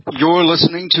You're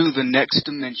listening to The Next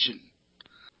Dimension.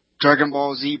 Dragon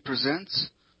Ball Z presents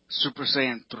Super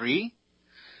Saiyan 3,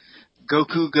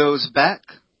 Goku Goes Back,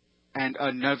 and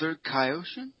another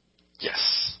Kaioshin?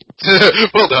 Yes.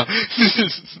 Well done.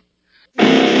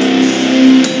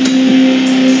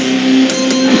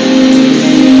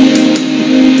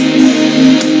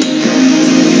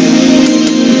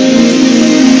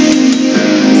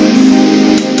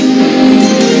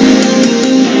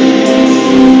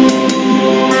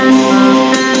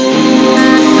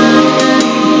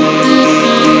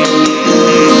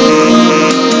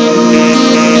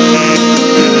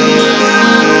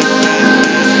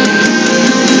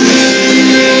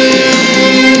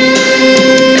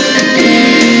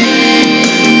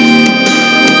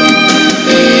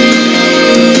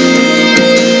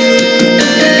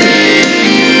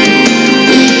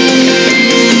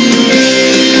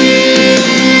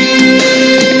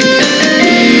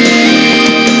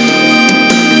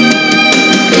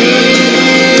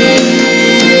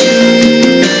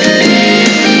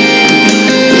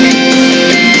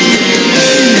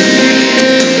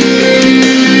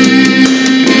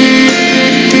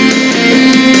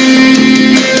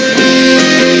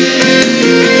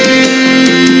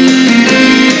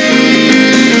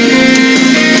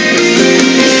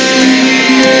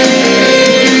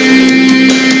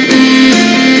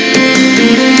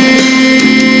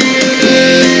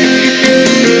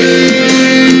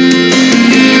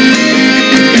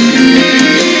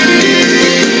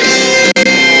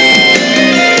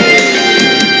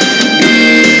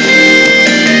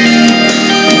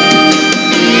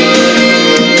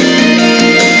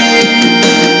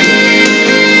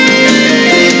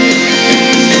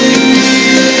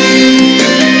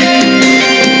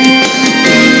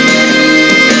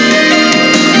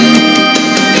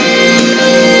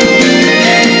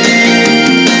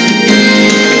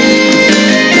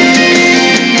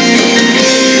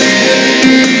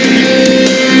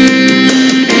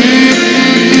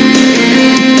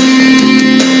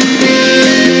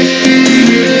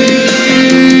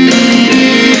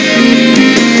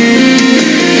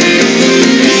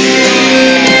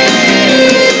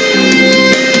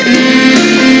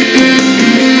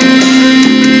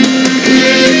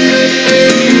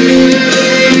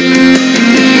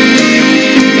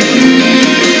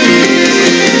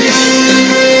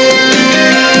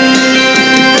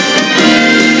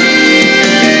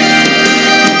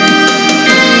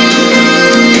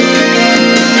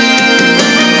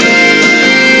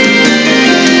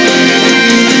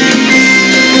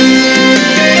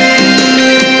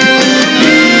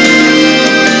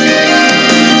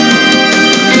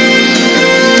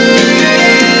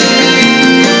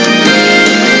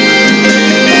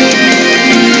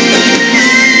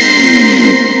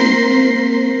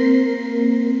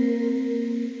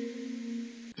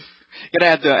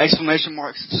 Gotta add the exclamation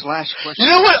marks slash question.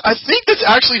 You know what? I think that's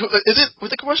actually... Is it with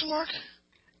the question mark?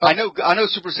 I know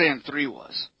Super Saiyan 3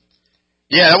 was.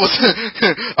 Yeah, that was...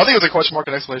 I think it was a question mark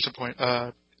and exclamation point.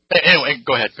 Anyway,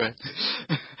 go ahead.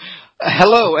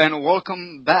 Hello and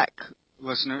welcome back,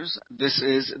 listeners. This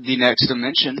is The Next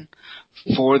Dimension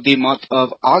for the month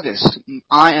of August.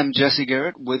 I am Jesse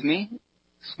Garrett. With me,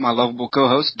 my lovable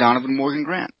co-host, Donovan Morgan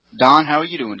Grant. Don, how are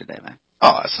you doing today, man?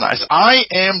 Oh, that's nice. I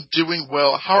am doing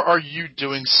well. How are you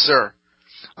doing, sir?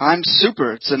 I'm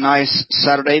super. It's a nice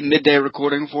Saturday midday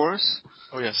recording for us.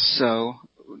 Oh, yes. So,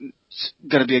 it's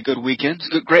going to be a good weekend.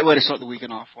 It's a great way to start the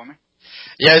weekend off for me.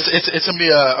 Yeah, it's going to be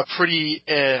a pretty,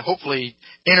 hopefully,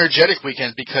 energetic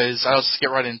weekend because I'll just get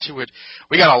right into it.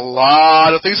 We got a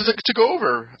lot of things to go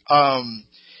over.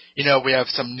 We have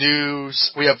some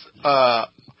news. We have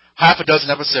half a dozen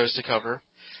episodes to cover.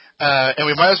 And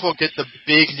we might as well get the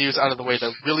big news out of the way,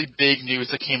 the really big news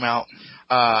that came out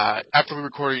after we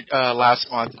recorded last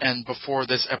month and before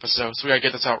this episode. So we got to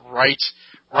get this out right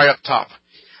up top.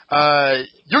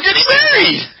 You're getting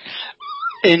married!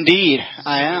 Indeed,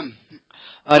 I am.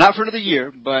 Not for another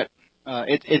year, but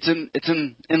it's in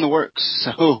the works.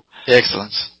 So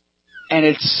excellent. And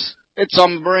it's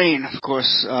on the brain, of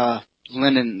course.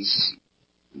 Linens,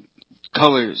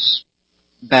 colors,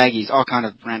 baggies, all kind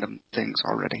of random things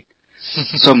already.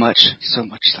 so much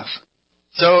stuff.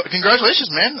 So congratulations,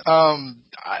 man.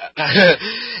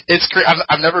 It's great.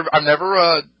 I've never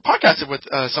podcasted with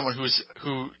someone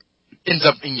who ends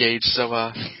up engaged. So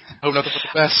hope nothing but the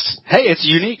best. Hey, it's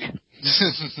unique.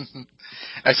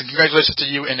 Excellent. Congratulations to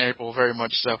you and April very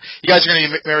much. So you guys are going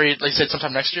to get married, like you said,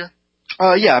 sometime next year?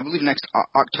 Yeah, I believe next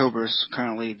October is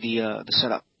currently the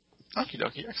setup. Okie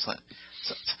dokie, excellent.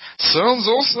 Sounds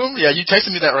awesome. Yeah, you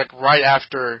texted me that right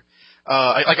after,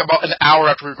 about an hour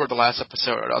after we recorded the last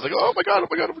episode. I was like, oh my god.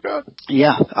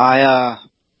 Yeah,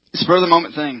 spur of the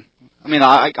moment thing. I mean,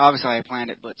 I obviously I planned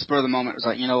it, but spur of the moment was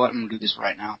like, you know what, I'm gonna do this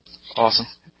right now. Awesome.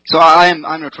 So I'm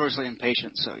notoriously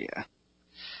impatient. So yeah.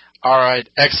 All right,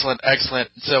 excellent.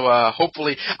 So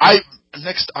hopefully,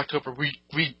 next October we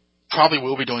probably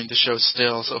will be doing the show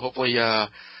still. So hopefully,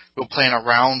 we'll plan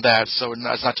around that so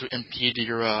as not to impede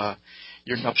your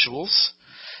nuptials.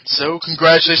 So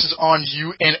congratulations on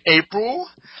you and April.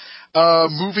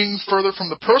 Moving further from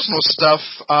the personal stuff,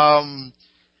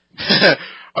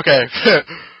 okay,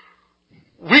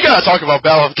 we gotta talk about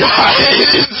Battle of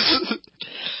Guys.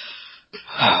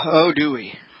 Oh, do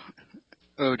we?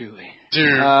 Oh, do we?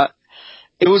 Dude,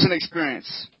 It was an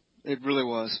experience. It really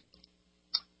was.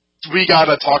 we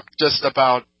gotta talk just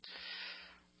about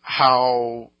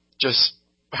how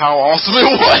awesome it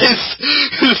was.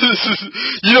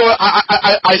 You know what?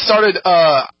 I started.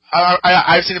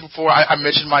 I've seen it before. I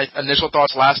mentioned my initial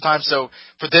thoughts last time. So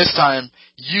for this time,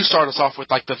 you start us off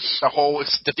with like the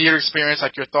theater experience,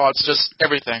 like your thoughts, just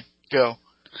everything. Go.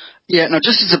 Yeah. No,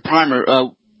 just as a primer,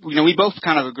 we both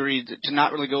kind of agreed to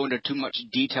not really go into too much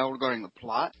detail regarding the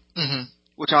plot, Mm-hmm.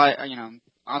 which I'm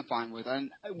fine with, and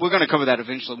we're going to cover that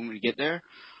eventually when we get there.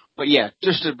 But yeah,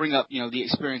 just to bring up, the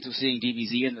experience of seeing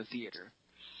DBZ in the theater.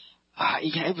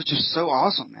 It was just so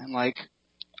awesome, man. Like,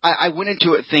 I went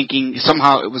into it thinking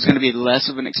somehow it was going to be less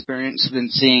of an experience than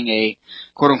seeing a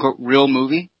quote unquote real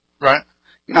movie. Right.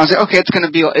 And I was like, okay, it's going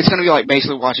to be like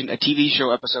basically watching a TV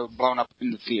show episode blown up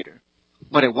in the theater.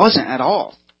 But it wasn't at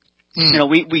all. Mm.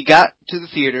 We got to the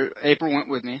theater. April went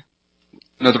with me.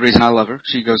 Another reason I love her.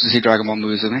 She goes to see Dragon Ball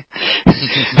movies with me.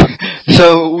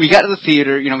 So we got to the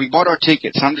theater. We bought our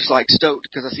tickets. I'm just like stoked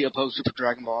because I see a poster for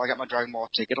Dragon Ball. I got my Dragon Ball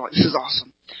ticket. I'm like, this is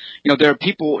awesome. There are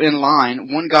people in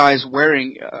line. One guy's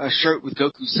wearing a shirt with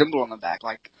Goku's symbol on the back.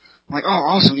 I'm like, oh,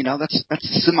 awesome. That's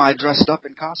semi dressed up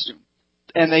in costume.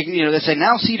 And they say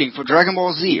now seating for Dragon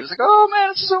Ball Z. It was like, oh man,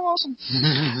 this is so awesome.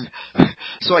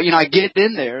 So I get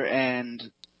in there, and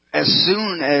as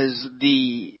soon as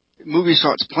the movie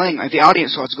starts playing, like the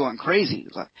audience starts going crazy.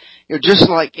 Like, just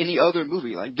like any other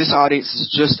movie, like this audience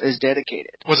is just as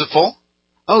dedicated. Was it full?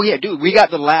 Oh yeah, dude, we got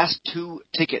the last 2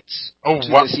 tickets. Oh to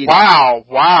the seating. wow!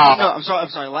 No, I'm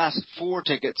sorry, last 4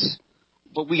 tickets.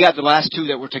 But we got the last 2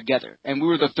 that were together, and we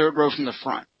were the 3rd row from the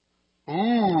front.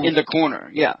 Ooh. In the corner,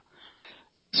 yeah.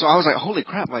 So I was like, holy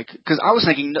crap, because I was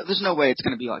thinking, there's no way it's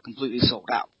going to be, completely sold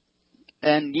out.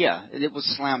 And yeah, it was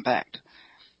slam packed.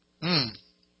 Mm.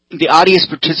 The audience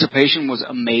participation was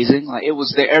amazing. Like, it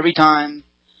was there every time.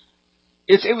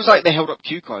 It was like they held up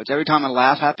cue cards. Every time a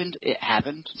laugh happened, it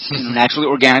happened. Naturally,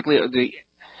 organically.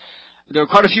 There were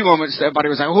quite a few moments that everybody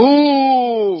was like,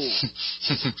 ooh!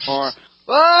 Or,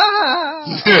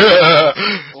 ah!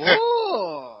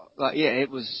 Oh! It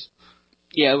was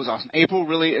awesome. April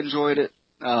really enjoyed it.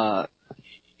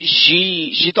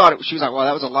 She thought she was like, well,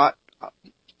 that was a lot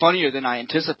funnier than I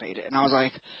anticipated. And I was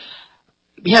like,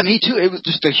 yeah, me too. It was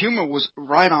just the humor was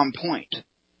right on point.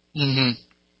 Mm-hmm.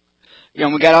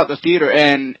 We got out the theater,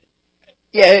 and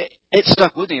yeah, it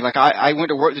stuck with me. Like I went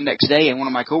to work the next day, and one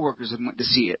of my coworkers went to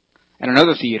see it at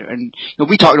another theater, and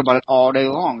we talked about it all day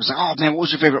long. It was like, oh man, what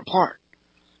was your favorite part?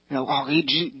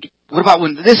 What about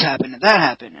when this happened and that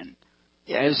happened? And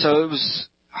yeah, so it was.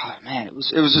 Oh man, it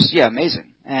was just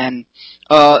amazing. And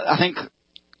I think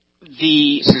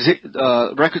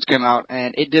the records came out,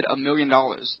 and it did $1 million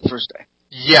the first day.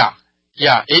 Yeah.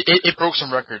 It broke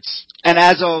some records. And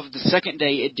as of the second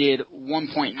day, it did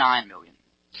 1.9 million.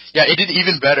 Yeah, it did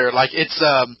even better. Like, it's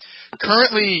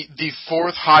currently the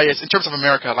 4th highest in terms of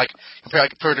America. Like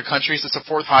compared to countries, it's the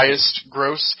 4th highest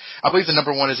gross. I believe the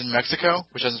number 1 is in Mexico,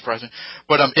 which doesn't surprise me.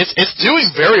 But it's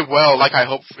doing very well, like I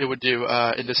hoped it would do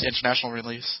in this international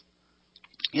release.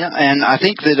 Yeah, and I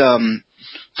think that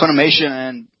Funimation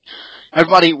and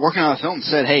everybody working on the film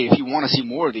said, hey, if you want to see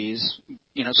more of these,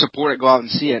 support it, go out and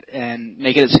see it, and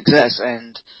make it a success.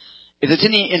 And if it's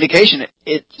any indication,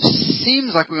 it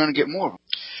seems like we're going to get more of them.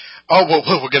 Oh,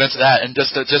 we'll get into that in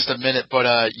just a minute.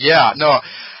 But yeah, no,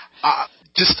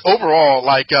 just overall,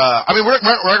 like I mean, we're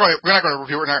not going to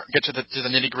review. We're not going to get to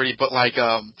the nitty gritty. But like,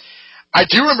 I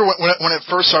do remember when it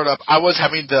first started up, I was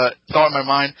having the thought in my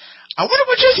mind, I wonder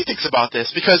what Jesse thinks about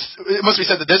this, because it must be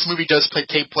said that this movie does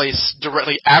take place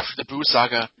directly after the Boo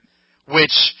Saga,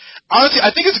 which honestly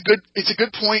I think it's a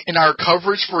good point in our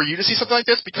coverage for you to see something like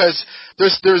this, because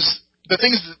there's the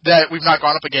things that we've not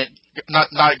gone up again,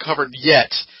 not covered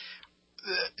yet.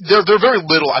 They're very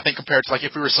little, I think, compared to like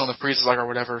if we were still in the Frieza Saga or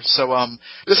whatever. So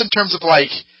just in terms of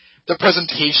like the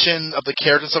presentation of the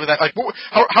characters and stuff like that, like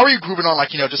how are you grooving on,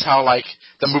 like, just how like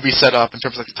the movie's set up in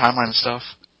terms of like the timeline and stuff?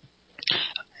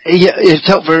 Yeah, it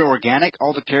felt very organic.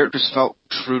 All the characters felt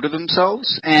true to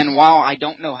themselves. And while I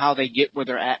don't know how they get where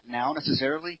they're at now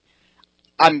necessarily,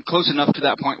 I'm close enough to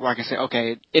that point where I can say,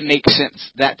 okay, it makes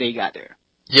sense that they got there.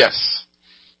 Yes.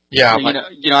 Yeah.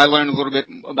 You know, I learned a little bit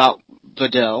about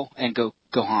Videl and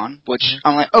Gohan, which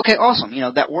I'm like, okay, awesome.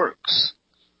 That works.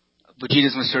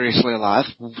 Vegeta's mysteriously alive.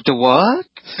 The what?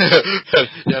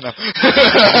 Yeah, no.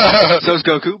 So is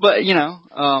Goku, but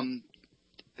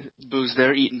Boo's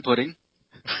there eating pudding,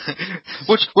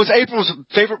 which was April's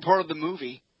favorite part of the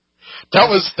movie. That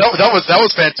was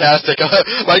fantastic.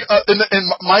 Like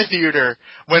in my theater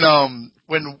when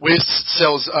Whis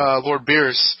sells Lord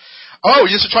Beerus. Oh,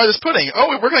 you should try this pudding. Oh,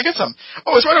 where can I get some?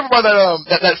 Oh, it's right over by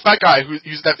that fat guy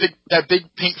who's that big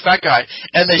pink fat guy.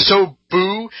 And they show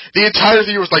Boo. The entire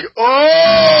theater was like,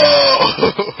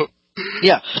 oh.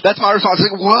 Yeah, that's my response.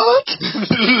 Like, what?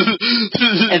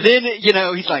 And then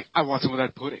he's like, I want some of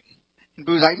that pudding. And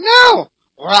Boo's like, no.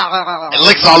 It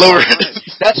licks all over it.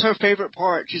 That's her favorite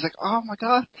part. She's like, oh my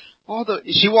god.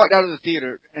 She walked out of the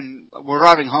theater and we're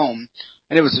driving home,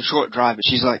 and it was a short drive, but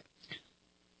she's like,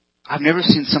 I've never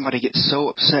seen somebody get so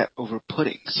upset over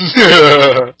puddings.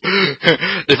 If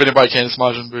anybody can, it's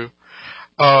Majin Buu.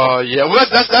 Yeah. Well,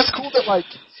 that's cool that like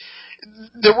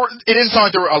it didn't sound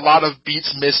like there were a lot of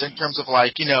beats missed in terms of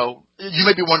like you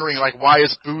may be wondering like why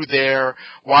is Buu there?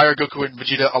 Why are Goku and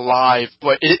Vegeta alive?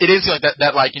 But it didn't seem like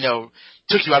that like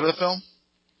took you out of the film.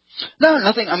 No,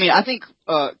 nothing. I mean, I think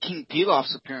King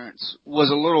Pilaf's appearance was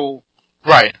a little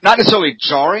Right. not necessarily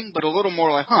jarring, but a little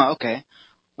more like, huh, okay,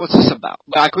 what's this about?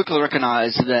 But I quickly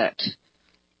recognized that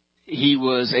he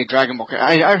was a Dragon Ball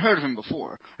character. I heard of him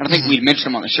before, and I think we'd mentioned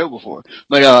him on the show before.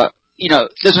 But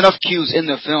there's enough cues in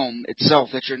the film itself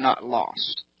that you're not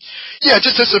lost. Yeah,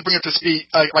 just to bring it to speed,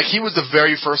 like he was the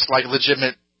very first like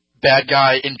legitimate bad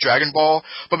guy in Dragon Ball,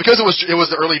 but because it was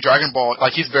the early Dragon Ball,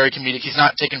 like he's very comedic. He's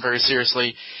not taken very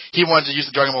seriously. He wanted to use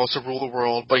the Dragon Balls to rule the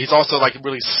world, but he's also like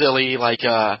really silly. Like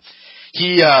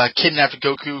he kidnapped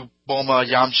Goku, Bulma,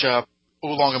 Yamcha,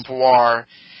 Oolong, and Puar.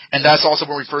 And that's also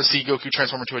when we first see Goku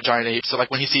transform into a giant ape. So, like,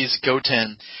 when he sees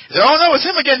Goten, he's like, oh no, it's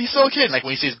him again, he's still a kid. And, like,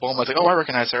 when he sees Bulma, it's like, oh, I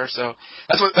recognize her. So,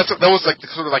 that was, like,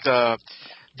 sort of like the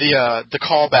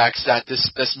callbacks that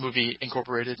this movie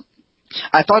incorporated.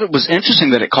 I thought it was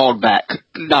interesting that it called back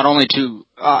not only to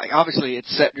obviously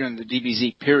it's set during the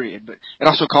DBZ period, but it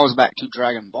also calls back to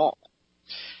Dragon Ball.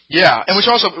 Yeah, and we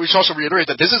should also reiterate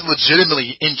that this is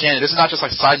legitimately in canon. This is not just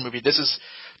like a side movie. This is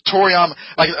Toriyama.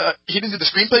 Like he didn't do the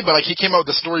screenplay, but like he came out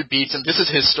with the story beats, and this is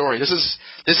his story. This is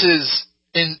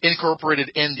incorporated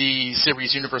in the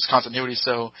series universe continuity.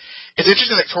 So it's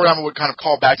interesting that Toriyama would kind of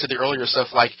call back to the earlier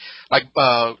stuff, like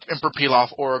Emperor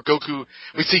Pilaf or Goku.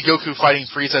 We see Goku fighting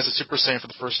Frieza as a Super Saiyan for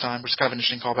the first time, which is kind of an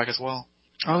interesting callback as well.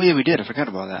 Oh yeah, we did. I forgot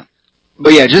about that.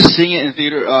 But yeah, just seeing it in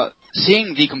theater,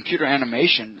 seeing the computer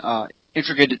animation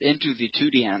integrated into the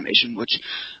 2D animation, which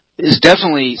is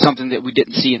definitely something that we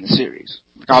didn't see in the series.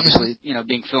 Obviously,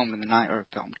 being filmed in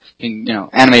being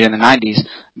animated in the 90s,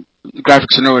 the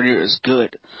graphics are nowhere near as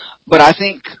good. But I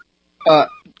think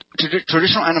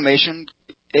traditional animation,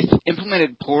 if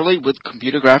implemented poorly with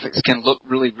computer graphics, can look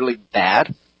really, really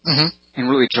bad and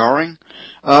really jarring.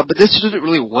 But this did it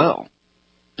really well,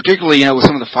 particularly with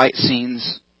some of the fight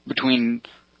scenes between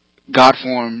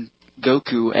Godform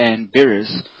Goku and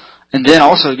Beerus. And then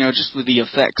also, just with the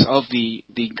effects of the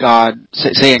God,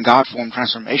 Saiyan God form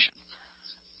transformation.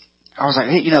 I was like,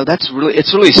 hey,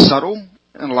 it's really subtle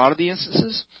in a lot of the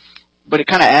instances, but it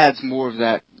kind of adds more of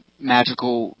that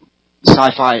magical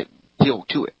sci-fi feel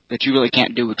to it that you really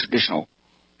can't do with traditional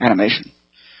animation.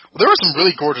 Well, there were some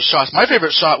really gorgeous shots. My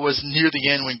favorite shot was near the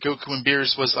end when Goku and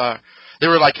Beerus they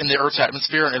were like in the Earth's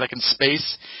atmosphere and like in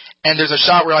space, and there's a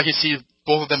shot where like you see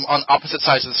both of them on opposite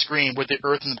sides of the screen with the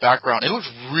Earth in the background. It looks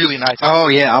really nice. Oh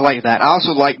yeah, I like that. I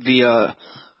also like the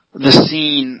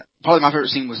scene. Probably my favorite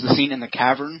scene was the scene in the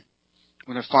cavern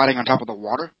when they're fighting on top of the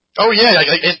water. Oh yeah, like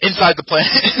inside the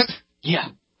planet. Yeah,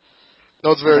 that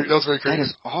was very creative. That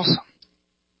is awesome.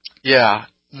 Yeah,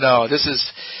 no, this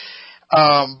is.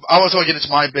 I also want to get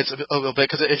into my bits a little bit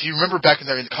because if you remember back in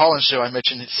the Collins show, I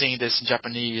mentioned seeing this in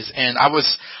Japanese, and I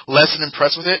was less than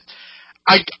impressed with it.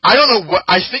 I don't know what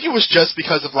I think it was just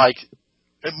because of like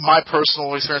my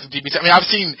personal experience with DBZ. I mean, I've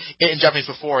seen it in Japanese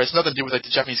before. It's nothing to do with like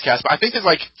the Japanese cast, but I think that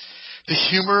like the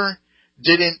humor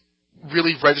didn't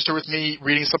really register with me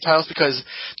reading subtitles because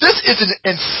this is an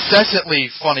incessantly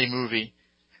funny movie.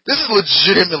 This is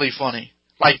legitimately funny.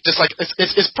 Like just like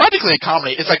it's practically a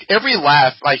comedy. It's like every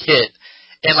laugh like hit,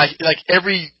 and like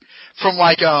every from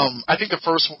like I think the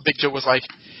first big joke was like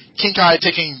King Kai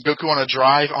taking Goku on a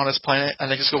drive on his planet,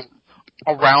 and they just go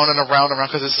around and around and around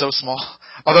because it's so small.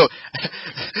 Although,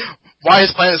 why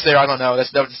his planet's there, I don't know.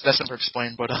 That's never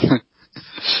explained. But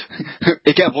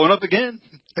it got blown up again.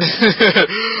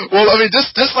 well, I mean,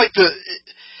 just like the.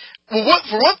 Well,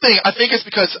 for one thing, I think it's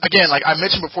because, again, like I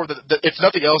mentioned before, that if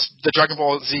nothing else, the Dragon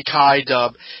Ball Z Kai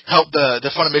dub helped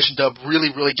the Funimation dub really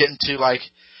get into, like,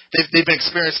 they've been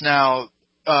experienced now,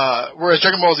 whereas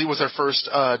Dragon Ball Z was their first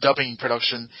dubbing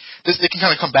production, they can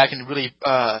kind of come back and really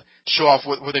show off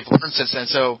what they've learned since then.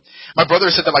 So my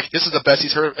brother said that, like, this is the best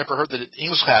he's ever heard the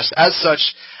English cast. As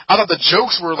such, I thought the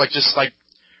jokes were, like, just, like,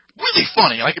 really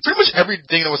funny. Like, pretty much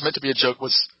everything that was meant to be a joke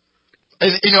was.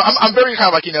 And, you know, I'm very kind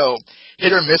of like, you know,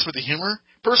 hit or miss with the humor,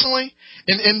 personally,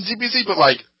 in ZBZ, but,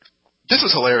 like, this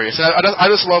was hilarious. And I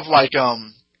just love, like,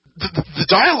 the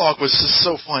dialogue was just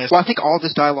so funny. Well, I think all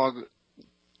this dialogue,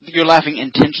 you're laughing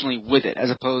intentionally with it, as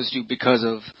opposed to because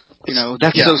of, you know,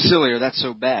 that's so silly or that's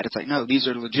so bad. It's like, no, these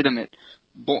are legitimate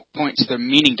points they're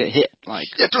meaning to hit. Like,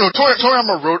 yeah,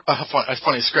 Toriyama wrote a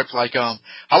funny script, like, how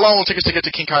long will it take us to get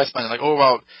to King Kai's planet? Like,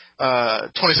 about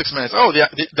 26 minutes. Oh,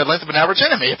 the length of an average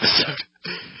anime episode.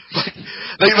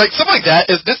 like something like that.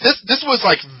 This was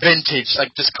like vintage,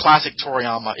 like just classic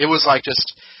Toriyama. It was like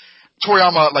just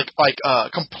Toriyama, like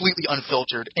completely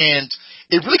unfiltered, and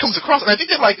it really comes across. And I think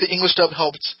that like the English dub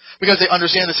helped because they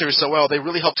understand the series so well. They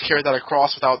really helped carry that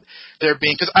across without there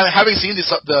being, because having seen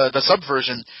the sub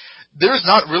version, there's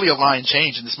not really a line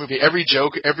change in this movie. Every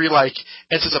joke, every like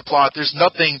instance of plot, there's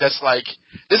nothing that's like,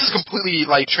 this is completely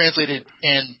like translated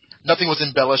and nothing was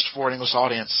embellished for an English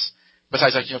audience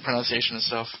besides like, you know, pronunciation and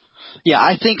stuff. Yeah,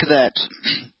 I think that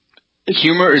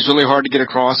humor is really hard to get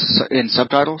across in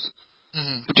subtitles,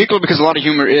 particularly because a lot of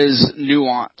humor is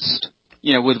nuanced,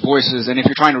 you know, with voices, and if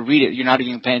you're trying to read it, you're not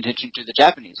even paying attention to the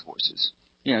Japanese voices.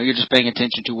 You know, you're just paying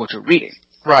attention to what you're reading.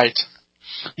 Right.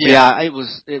 Yeah, it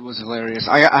was hilarious.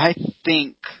 I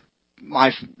think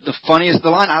the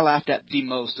line I laughed at the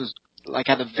most was like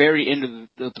at the very end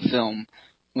of the film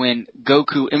when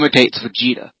Goku imitates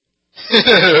Vegeta.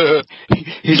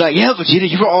 He's like, yeah, Vegeta,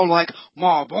 you were all like,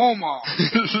 Ma, Bulma.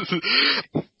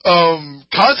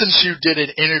 Constantine did an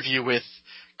interview with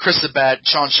Chris Sabat,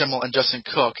 Sean Schemmel, and Justin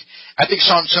Cook. I think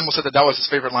Sean Schemmel said that was his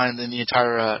favorite line in the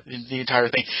entire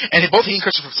thing. And both he and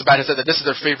Chris Sabat have said that this is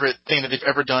their favorite thing that they've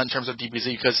ever done in terms of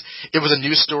DBZ because it was a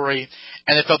new story,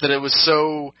 and they felt that it was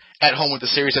so at home with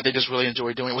the series that they just really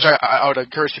enjoyed doing it, which I would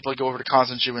encourage people to go over to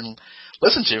Constantine and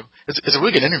listen to. It's a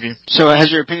really good interview. So has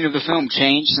your opinion of the film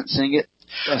changed since seeing it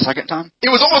a second time?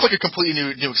 It was almost like a completely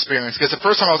new experience, because the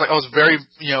first time I was very,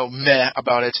 you know, meh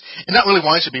about it, and not really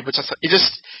wanting to be, but it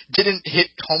just didn't hit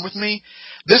home with me.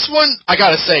 This one, I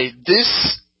gotta say,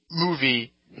 this movie,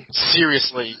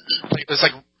 seriously, it's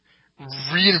like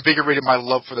reinvigorated my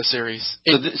love for the series.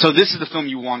 So this is the film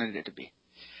you wanted it to be?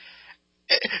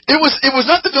 It was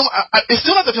not the film, it's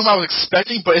still not the film I was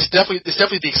expecting, but it's definitely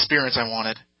the experience I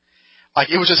wanted. Like,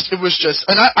 it was just,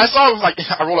 and I saw, like,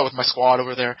 I rolled out with my squad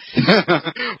over there.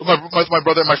 with my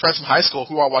brother and my friends from high school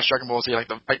who all watched Dragon Ball Z,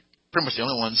 like pretty much the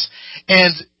only ones.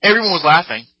 And everyone was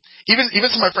laughing. Even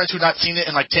some of my friends who had not seen it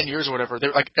in like 10 years or whatever,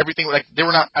 they were like, everything, like, they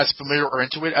were not as familiar or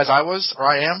into it as I was, or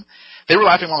I am. They were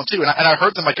laughing along too. And I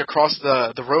heard them like across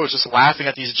the roads just laughing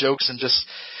at these jokes and just,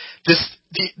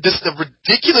 the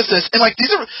ridiculousness. And like,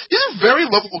 these are very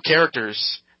lovable characters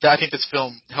that I think this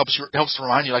film helps to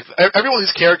remind you. Like, every one of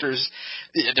these characters,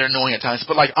 they're annoying at times,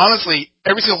 but like, honestly,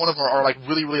 every single one of them are like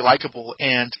really likable,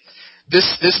 and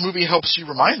this movie helps you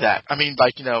remind that. I mean,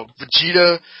 like, you know,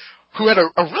 Vegeta, who had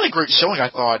a really great showing, I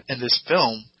thought, in this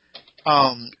film.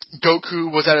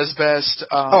 Goku was at his best.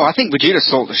 I think Vegeta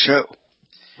stole the show.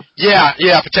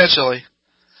 Yeah, potentially.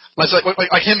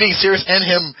 Like him being serious and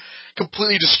him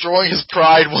completely destroying his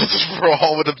pride once and for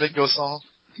all with a Bingo song.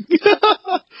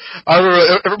 I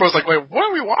remember everybody was like, wait, what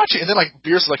are we watching? And then like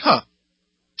Beerus was like, huh,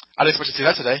 I didn't expect to see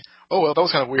that today. Oh well, that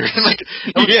was kind of weird. And like,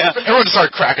 everyone just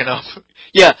started cracking up.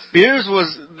 Yeah, Beerus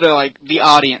was the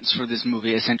audience for this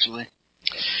movie, essentially.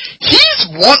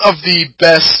 He's one of the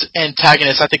best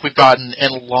antagonists I think we've gotten in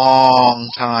a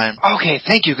long time. Okay,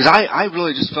 thank you, because I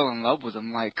really just fell in love with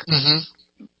him, like,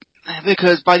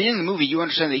 because by the end of the movie you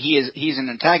understand that he's an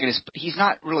antagonist, but he's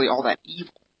not really all that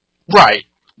evil. Right.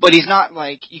 But he's not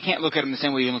like, you can't look at him the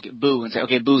same way you look at Boo and say,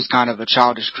 okay, Boo's kind of a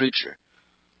childish creature.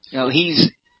 You know, he's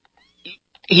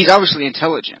obviously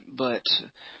intelligent, but,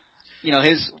 you know,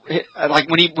 his like,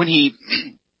 when he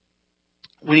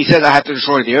says I have to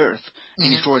destroy the Earth, and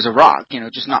he destroys a rock, you know,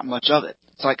 just not much of it.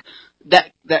 It's like,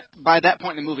 that by that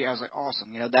point in the movie, I was like,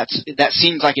 awesome, you know, that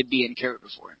seems like it'd be in character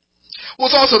for him. Well,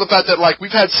 it's also the fact that like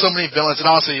we've had so many villains, and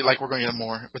honestly, like we're going to get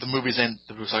more with the movies and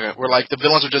the Blue Saga, where like the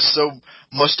villains are just so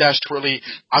mustache twirly.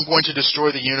 I'm going to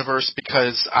destroy the universe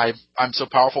because I'm so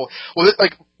powerful. Well,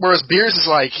 like whereas Beers is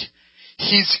like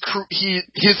his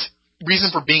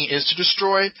reason for being is to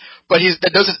destroy, but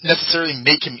that doesn't necessarily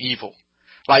make him evil.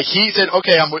 Like he said,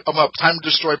 okay, I'm up. Time to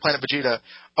destroy Planet Vegeta.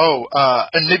 Oh,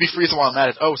 and maybe Frieza while I'm at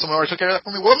it. Oh, someone already took care of that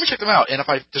for me. Well, let me check them out. And if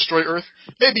I destroy Earth,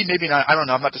 maybe not. I don't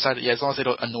know. I'm not decided yet. As long as they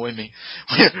don't annoy me,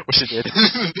 which they did.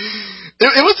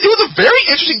 it was a very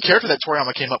interesting character that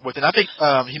Toriyama came up with, and I think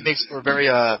he makes a very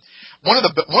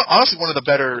honestly one of the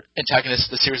better antagonists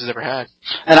the series has ever had.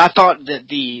 And I thought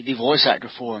that the voice actor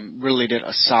for him really did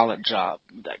a solid job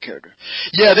with that character.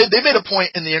 Yeah, they made a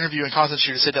point in the interview in Constant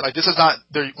Shoot to say that like this is not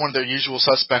one of their usual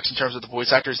suspects in terms of the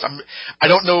voice actors.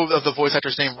 I don't know of the voice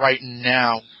actor's name right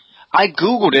now. I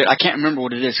googled it. I can't remember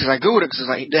what it is because I googled it because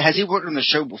like, has he worked on the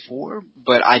show before?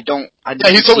 But I didn't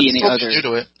see any other. New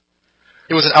to it.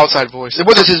 It was an outside voice. It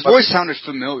wasn't his voice sounded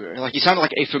familiar. Like he sounded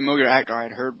like a familiar actor I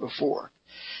had heard before.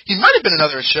 He might have been in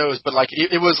other shows, but like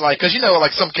it was like because you know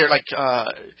like some character like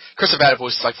Chris Abad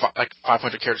voiced like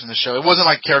 500 characters in the show. It wasn't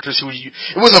like characters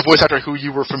it wasn't a voice actor who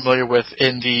you were familiar with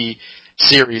in the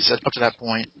series up to that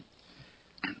point.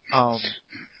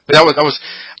 But I was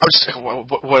just like,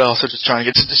 what else? I was just trying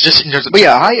to get just in terms of. But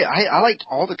yeah, I liked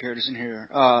all the characters in here.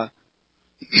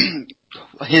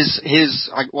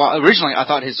 Originally I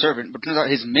thought his servant, but turns out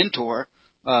his mentor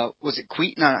was it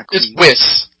Queen? No, not Queen. It's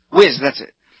Whis. Whis, that's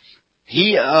it.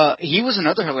 He was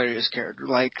another hilarious character.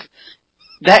 Like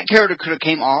that character could have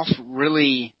came off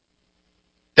really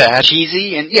bad,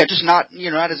 cheesy, and yeah, just not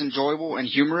as enjoyable and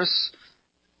humorous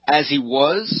as he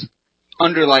was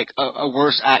under like a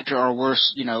worse actor or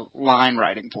worse line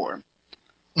writing for him.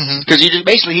 Because he's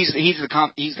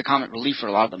the comic relief for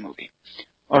a lot of the movie,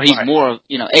 or he's more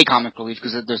a comic relief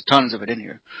because there's tons of it in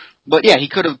here. But yeah, he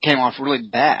could have came off really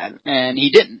bad, and he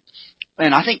didn't.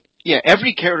 And I think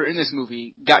every character in this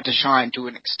movie got to shine to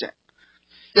an extent.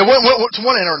 Yeah, to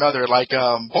one end or another, like,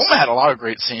 Bulma had a lot of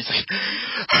great scenes. Like,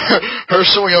 her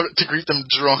showing up to greet them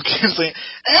drunk and saying,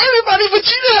 everybody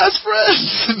Vegeta has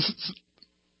friends!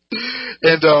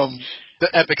 And, the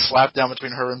epic slapdown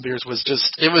between her and Beers was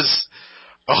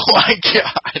oh my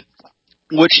god.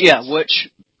 Which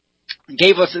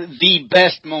gave us the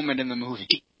best moment in the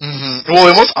movie. Mm-hmm. Well,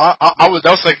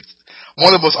 that was like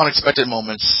one of the most unexpected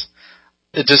moments.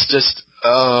 It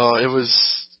it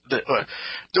was...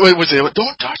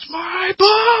 don't touch my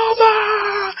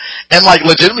Bulma! And like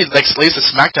legitimately like slays the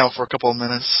SmackDown for a couple of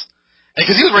minutes. And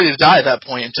because he was ready to die at that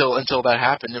point until that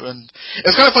happened. It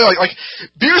was kind of funny, like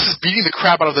Beerus is beating the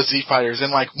crap out of the Z Fighters,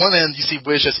 and like one end you see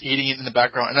Wish just eating it in the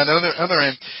background, and on the other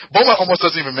end, Bulma almost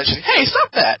doesn't even mention, hey,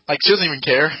 stop that! Like she doesn't even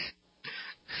care.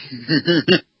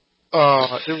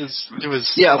 It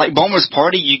was yeah, like Bulma's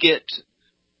party, you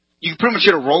pretty much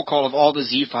get a roll call of all the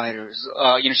Z Fighters.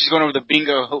 She's going over the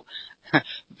bingo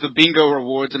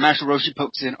rewards. The Master Roshi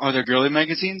pokes in, are there girly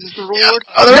magazines as the reward?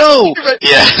 Yeah. No!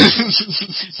 Yeah. I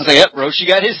was like, yep, Roshi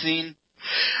got his scene.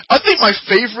 I think my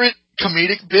favorite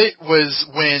comedic bit was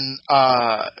when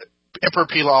Emperor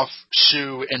Pilaf,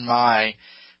 Shu, and Mai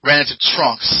ran into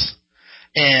Trunks,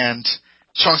 and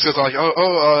Trunks goes like,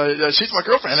 she's my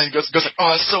girlfriend, and then he goes like,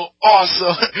 oh, that's so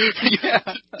awesome. Yeah.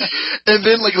 And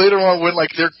then like later on when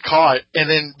like they're caught, and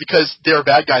then because they're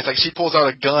bad guys, like she pulls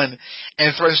out a gun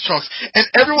and threatens Trunks, and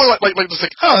everyone like was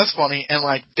like, oh, that's funny, and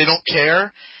like they don't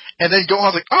care. And then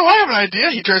Gohan's like, oh, I have an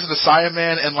idea. He turns into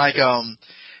Saiyaman and like aim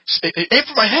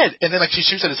for my head, and then like she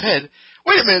shoots at his head.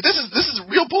 Wait a minute, this is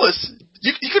real bullets.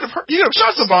 You could have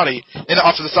shot somebody. And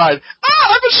off to the side,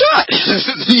 I've been shot.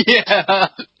 Yeah.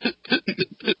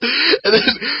 And then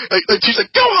like she's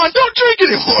like, go on, don't drink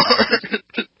anymore.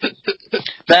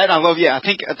 That I love. Yeah, I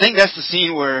think that's the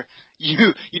scene where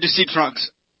you just see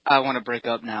Trunks. I want to break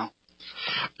up now.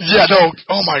 Yeah, no.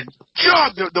 Oh my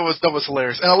god, that was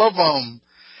hilarious. And I love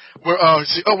where what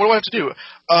do I have to do?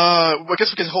 I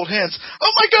guess we can hold hands.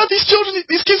 Oh my god, these kids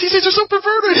these days are so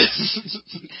perverted.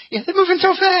 Yeah, they're moving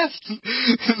so fast.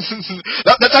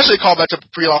 That's actually a callback to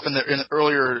Pilaf in the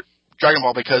earlier Dragon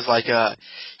Ball because like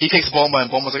he takes Bulma and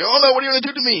Bulma's like, oh no, what are you gonna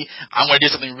do to me? I'm gonna do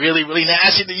something really, really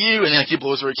nasty to you, and then he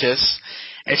blows her a kiss.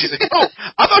 And she's like, oh,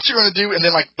 I thought you were gonna do, and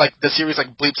then like the series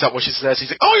like bleeps out what she says.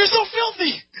 He's like, oh, you're so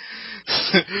filthy.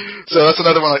 So that's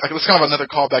another one. Like it's kind of another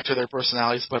callback to their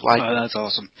personalities, but like, oh, that's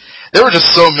awesome. There were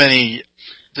just so many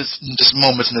just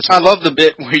moments in this. I love the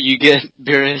bit where you get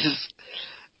Beerus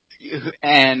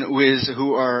and Wiz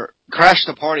who are crash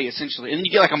the party essentially, and then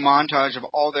you get like a montage of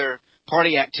all their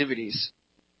party activities.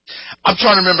 I'm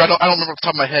trying to remember. I don't remember off the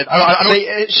top of my head. I don't.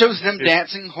 It shows them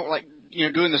dancing like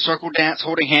doing the circle dance,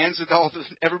 holding hands with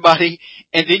everybody,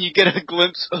 and then you get a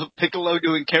glimpse of Piccolo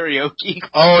doing karaoke.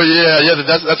 Oh yeah,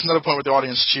 that's another point where the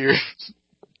audience cheered.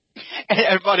 And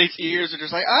everybody's ears are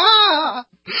just like, ah!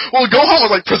 Well, Gohan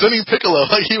was like presenting Piccolo,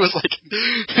 like he was like,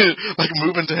 like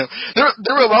moving to him. There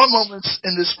were a lot of moments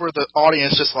in this where the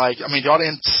audience just like, I mean, the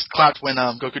audience clapped when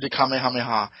Goku did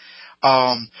Kamehameha.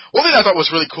 One thing I thought was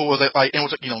really cool was that like, and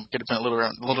we'll get into it a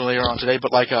little later on today,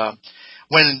 but like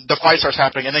when the fight starts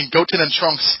happening, and then Goten and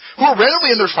Trunks, who are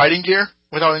randomly in their fighting gear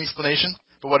without any explanation,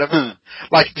 but whatever,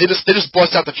 like they just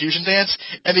bust out the fusion dance,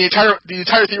 and the entire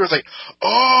theater was like,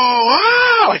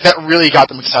 oh, like that really got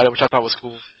them excited, which I thought was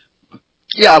cool.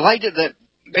 Yeah, I liked it that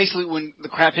basically when the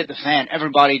crap hit the fan,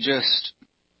 everybody just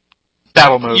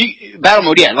battle mode. Battle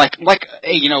mode, yeah, like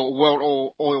a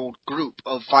well-oiled group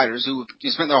of fighters who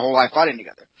spent their whole life fighting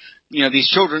together. These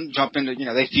children jump into,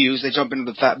 they fuse, they jump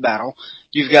into the fat battle.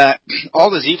 You've got all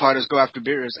the Z fighters go after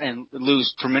Beerus and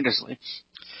lose tremendously.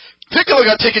 Piccolo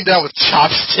got taken down with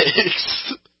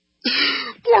chopsticks.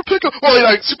 Poor Piccolo. Well,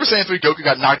 like Super Saiyan 3 Goku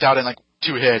got knocked out in like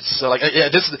 2 hits. So like, yeah,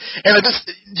 this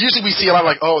usually we see a lot of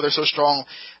like, oh, they're so strong.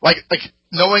 Like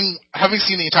having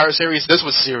seen the entire series, this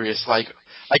was serious. Like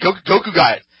Goku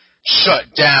got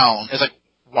shut down. It's like,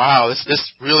 wow,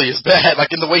 this really is bad.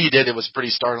 Like in the way he did it was pretty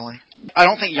startling. I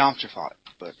don't think Yamcha fought,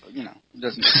 but it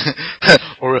doesn't.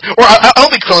 or I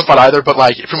don't think Krillin fought either, but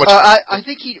like pretty much.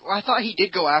 I thought he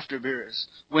did go after Beerus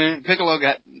when Piccolo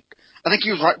got. I think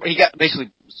he was right. He got basically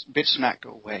bitch smacked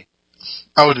away.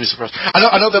 I wouldn't be surprised.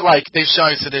 I know that like they've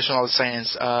shown traditional all the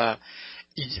Saiyans.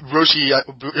 Roshi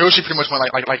pretty much went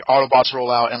like Autobots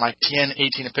roll out, and like Tien,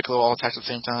 18, and Piccolo all attacked at the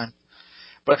same time.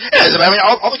 But yeah, I mean,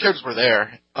 all the characters were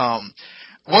there.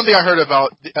 One thing I heard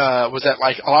about was that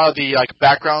like a lot of the like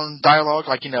background dialogue,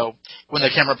 like when the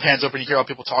camera pans over and you hear all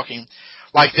people talking,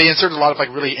 like they inserted a lot of like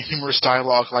really humorous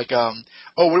dialogue, like oh,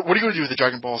 what are you going to do with the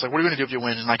Dragon Balls? Like, what are you going to do if you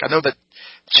win? And like I know that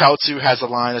Chaozu has a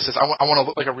line that says, I want to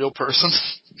look like a real person.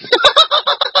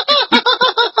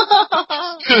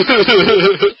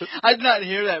 I did not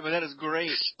hear that, but that is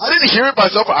great. I didn't hear it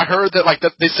myself, but I heard that like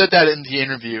they said that in the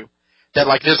interview, that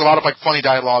like there's a lot of like funny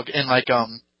dialogue, and like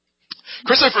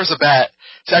Christopher Sabat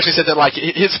actually said that like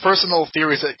his personal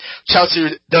theory is that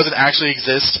Chaozu doesn't actually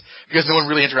exist because no one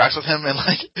really interacts with him, and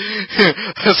like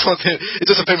that's one thing.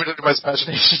 It's just a figment of my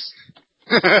imagination.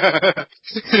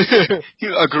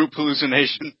 A group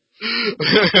hallucination.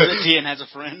 Tien has a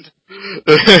friend.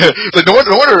 Like no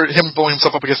wonder him blowing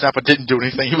himself up against Nappa didn't do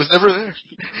anything. He was never there.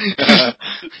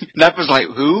 Nappa's like,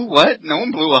 who? What? No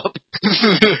one blew up.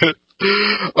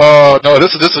 Oh no!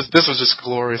 This was just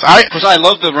glorious. Of course, I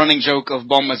love the running joke of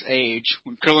Bulma's age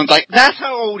when Krillin's like, "That's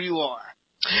how old you are."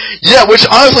 Yeah, which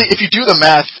honestly, if you do the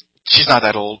math, she's not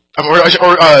that old. I mean,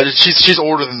 she's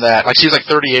older than that. Like she's like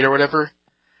 38 or whatever.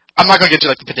 I'm not gonna get to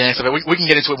like the pedants of it. We can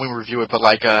get into it when we review it, but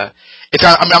like it's.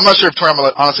 I mean, I'm not sure if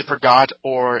Toriyama honestly forgot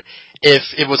or if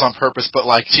it was on purpose. But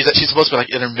like she's supposed to be like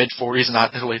in her mid 40s and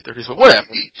not in her late 30s. But whatever.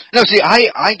 No, see,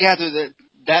 I gather that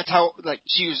that's how like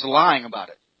she was lying about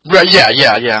it. Right?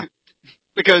 Yeah.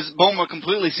 Because Bulma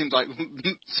completely seems like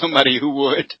somebody who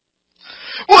would.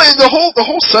 Well, the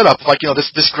whole setup, like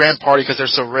this grand party because they're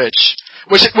so rich,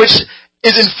 which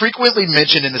is infrequently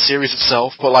mentioned in the series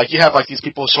itself, but like you have like these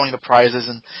people showing the prizes,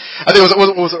 and I think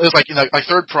it was like like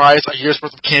third prize, like a year's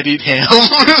worth of candied ham. Oh,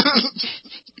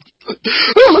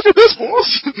 look at this,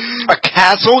 boss! A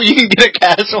castle? You can get a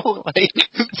castle, like.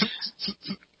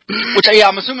 Which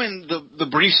I'm assuming the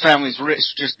Briefs family's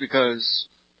rich just because.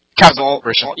 All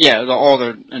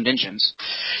their inventions.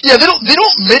 Yeah, they don't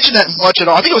mention that much at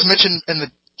all. I think it was mentioned in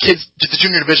the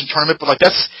junior division tournament, but like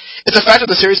it's a fact of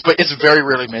the series, but it's very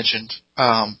rarely mentioned.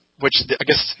 Which I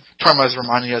guess Toriyama is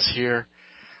reminding us here.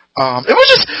 It was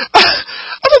just I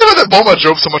don't know that Bulma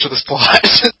drove so much of this plot.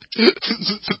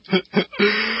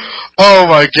 Oh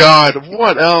my god,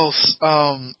 what else?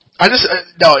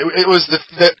 It was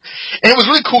and it was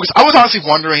really cool because I was honestly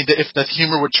wondering if the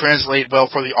humor would translate well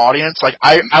for the audience. Like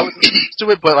I was used to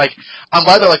it, but like I'm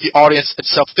glad that like the audience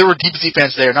itself, there were Deep Z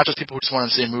fans there, not just people who just wanted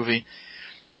to see a movie.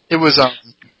 It was a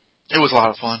lot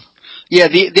of fun. Yeah,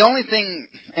 the only thing,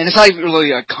 and it's not even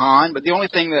really a con, but the only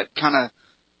thing that kind of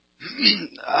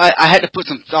I had to put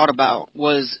some thought about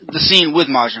was the scene with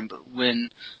Majin Buu when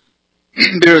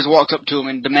Beerus walks up to him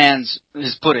and demands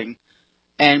his pudding,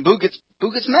 and Buu gets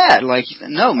mad, like,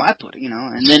 no, my pudding,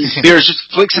 and then Beerus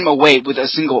just flicks him away with a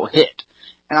single hit.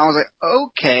 And I was like,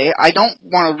 okay, I don't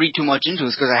want to read too much into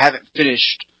this because I haven't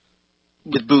finished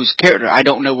with Buu's character. I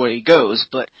don't know where he goes,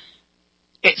 but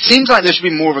it seems like there should be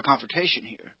more of a confrontation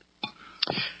here.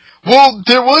 Well,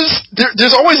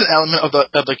 there's always an element of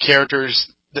the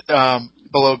characters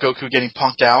below Goku getting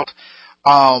punked out.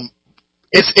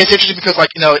 it's interesting because like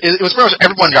it was pretty much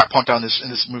everyone got punked out in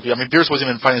this movie. I mean, Beerus wasn't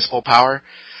even fighting his full power.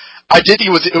 I did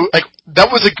think like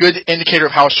that was a good indicator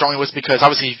of how strong he was because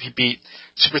obviously he beat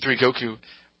Super 3 Goku,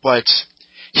 but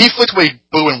he flicked away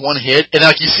Boo in one hit, and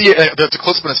like you see the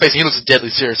close up in his face, and he looks deadly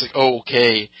serious. Like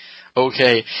okay,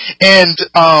 and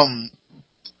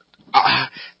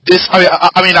this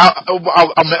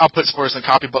I'll put spoilers in the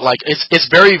copy, but like it's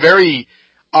very very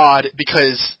odd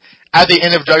because at the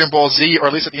end of Dragon Ball Z, or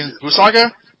at least at the end of the Buu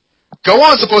Saga,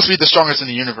 Gohan's supposed to be the strongest in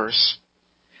the universe.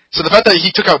 So the fact that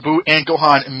he took out Buu and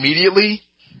Gohan immediately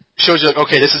shows you, like,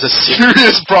 okay, this is a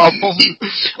serious problem.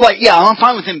 Like, yeah, I'm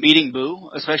fine with him beating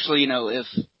Buu, especially if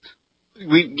he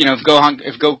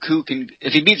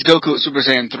beats Goku at Super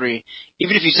Saiyan 3,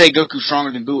 even if you say Goku's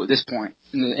stronger than Buu at this point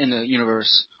in the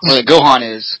universe, or that Gohan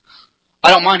is,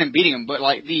 I don't mind him beating him. But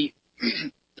like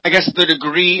I guess the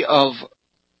degree of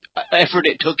effort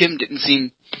it took him didn't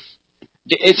seem.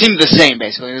 It seemed the same,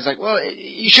 basically. It was like, well,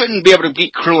 you shouldn't be able to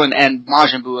beat Krillin and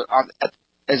Majin Buu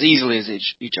as easily as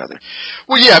each other.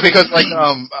 Well, yeah, because like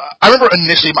I remember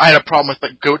initially I had a problem with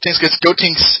like Gotenks because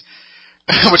Gotenks,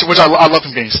 which I love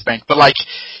him getting spanked, but like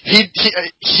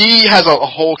he has a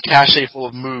whole cache full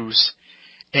of moves,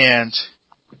 and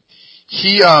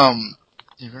he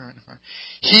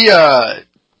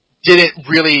didn't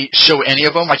really show any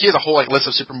of them. Like he has a whole like list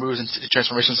of super moves and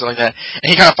transformations and stuff like that, and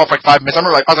he kind of fought for like 5 minutes. I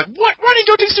remember I was like, what? Why didn't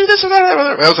Gotenks do this or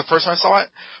that? That was the first time I saw it.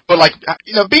 But like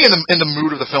being in the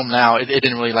mood of the film now, it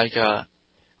didn't really like. No,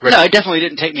 it definitely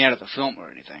didn't take me out of the film or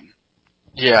anything.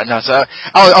 Yeah, no. So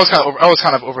I was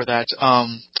kind of over that.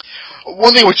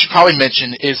 One thing which you probably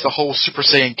mentioned is the whole Super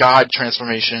Saiyan God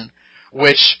transformation,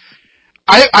 which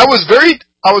I was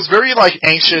very like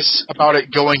anxious about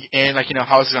it going in, like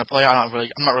how is it going to play out. I'm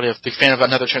not really a big fan of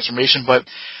another transformation, but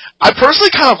I personally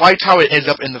kind of liked how it ended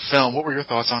up in the film. What were your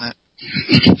thoughts on it?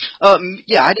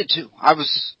 Yeah, I did too.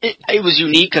 It was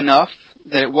unique enough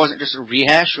that it wasn't just a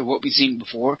rehash of what we'd seen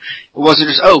before. It wasn't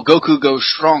just, oh, Goku goes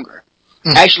stronger.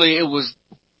 Actually, it was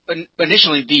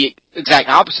initially the exact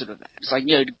opposite of that. It's like,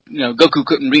 Goku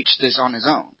couldn't reach this on his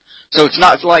own. So it's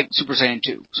not like Super Saiyan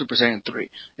 2, Super Saiyan 3.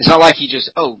 It's not like he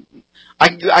just, I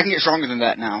can get stronger than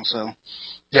that now, so.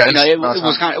 Yeah, it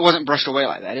wasn't brushed away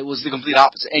like that. It was the complete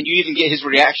opposite. And you even get his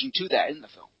reaction to that in the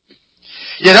film.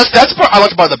 Yeah, that's what I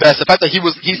liked about it the best. The fact that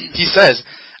he says,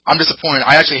 I'm disappointed.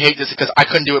 I actually hate this because I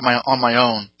couldn't do it on my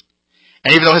own.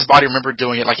 And even though his body remembered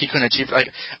doing it, like he couldn't achieve it.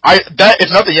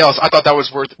 If nothing else, I thought that was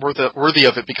worthy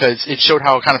of it because it showed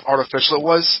how kind of artificial it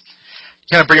was.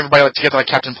 Kind of bring everybody together like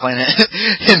Captain Planet,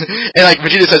 and like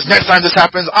Vegeta says, next time this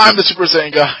happens, I'm the Super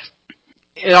Saiyan God.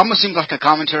 It almost seems like a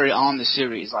commentary on the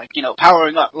series, like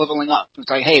powering up, leveling up. It's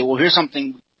like, hey, well, here's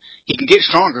something he can get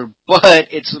stronger, but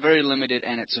it's very limited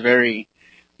and it's very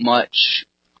much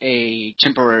a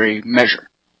temporary measure.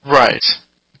 Right.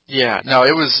 Yeah, no,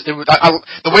 it was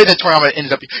the way that Toriyama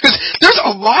ended up, because there's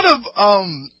a lot of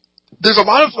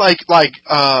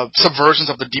subversions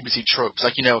of the DBZ tropes,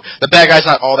 like the bad guy's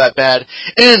not all that bad,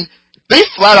 and they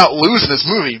flat out lose in this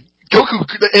movie. Goku,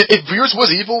 if Beerus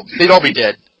was evil, they'd all be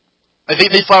dead. Like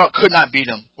they flat out could not beat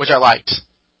him, which I liked.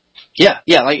 Yeah,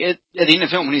 like at the end of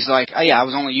the film when he's like, oh yeah, I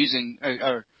was only using,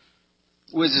 or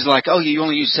Wiz is like, oh, you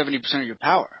only use 70% of your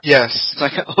power. Yes. It's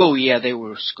like, oh yeah, they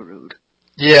were screwed.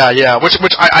 Yeah, which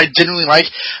I genuinely like.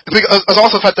 Because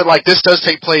also the fact that like this does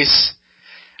take place,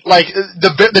 like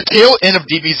the tail end of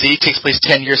DBZ takes place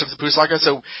 10 years after the Buu Saga,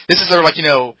 so this is sort of like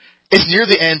it's near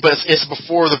the end, but it's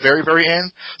before the very very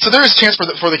end. So there is a chance for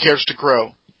the characters to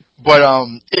grow. But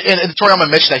and Toriyama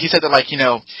mentioned that he said that he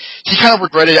kind of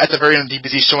regretted at the very end of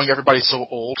DBZ showing everybody so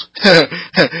old.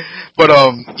 But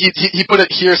he put it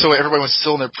here so everybody was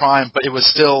still in their prime, but it was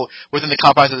still within the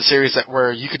confines of the series where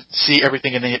you could see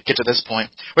everything and then get to this point,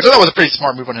 which I thought was a pretty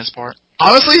smart move on his part.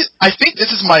 Honestly, I think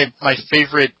this is my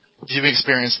favorite viewing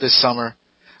experience this summer.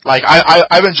 Like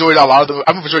I've enjoyed a lot of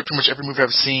I've enjoyed pretty much every movie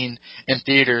I've seen in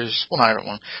theaters. Well, not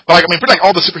everyone, but pretty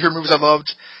all the superhero movies I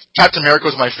loved. Captain America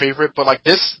was my favorite, but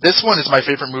this one is my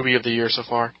favorite movie of the year so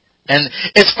far. And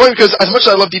it's funny because as much as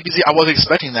I love DBZ, I wasn't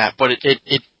expecting that, but it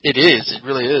is. It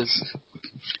really is.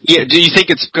 Yeah. Do you think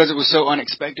it's because it was so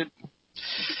unexpected?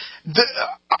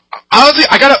 Honestly,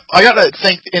 I gotta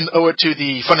thank and owe it to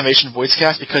the Funimation voice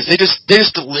cast because they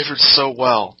just delivered so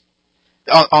well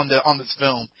on this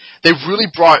film. They really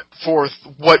brought forth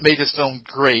what made this film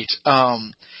great.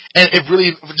 And it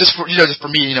really just for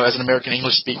me, as an American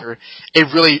English speaker, it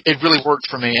really worked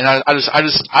for me. And I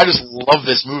just love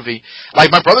this movie.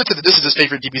 Like my brother said that this is his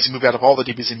favorite DBZ movie out of all the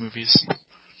DBZ movies.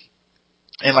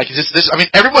 And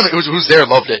everyone who's there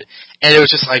loved it. And it was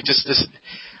just this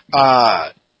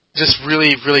just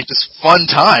really, really just fun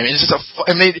time. And it's just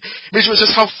I mean, it was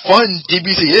just how fun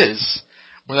DBZ is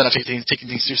when they're not taking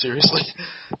things too seriously.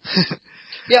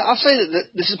 Yeah, I'll say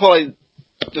that this is probably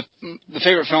the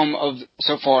favorite film of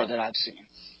so far that I've seen,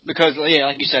 because yeah,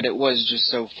 like you said, it was just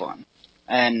so fun,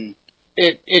 and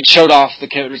it showed off the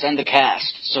characters and the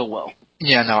cast so well.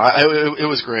 Yeah, no, it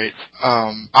was great.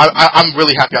 I'm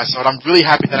really happy I saw it. I'm really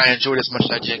happy that I enjoyed it as much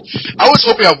as I did. I was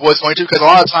hoping I was going to, because a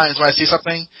lot of times when I see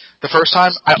something the first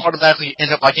time, I automatically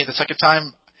end up liking it the second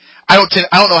time. I don't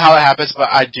know how that happens, but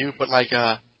I do. But like,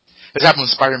 this happened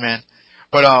with Spider-Man.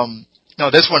 But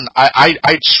no, this one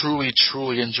I truly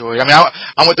truly enjoyed. I mean,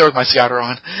 I went there with my scouter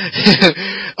on.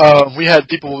 We had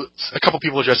a couple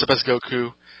people dressed up as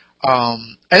Goku.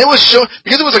 And it was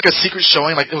because it was like a secret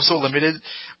showing, like it was so limited.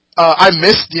 I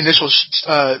missed the initial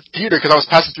theater because I was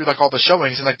passing through like all the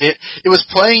showings, and like it was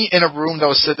playing in a room that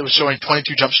was said that was showing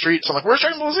 22 Jump Street. So I'm like, "Where's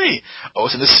Dragon Ball Z?" Oh,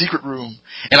 it's in the secret room,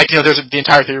 and like the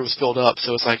entire theater was filled up.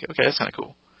 So it's like, okay, that's kind of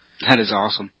cool. That is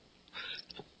awesome.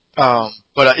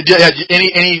 But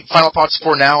any final thoughts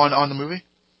for now on the movie?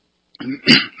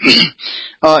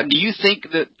 Do you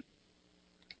think that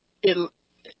it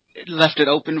left it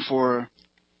open for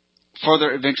further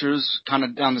adventures, kind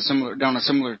of down a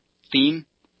similar theme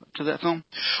to that film?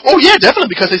 Oh yeah, definitely,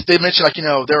 because they mentioned like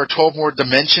there are 12 more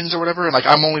dimensions or whatever, and like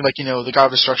I'm only like the god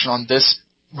of destruction on this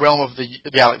realm of the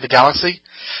galaxy.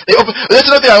 That's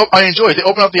another thing I enjoy. They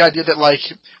open up the idea that like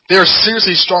there are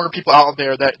seriously stronger people out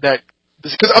there that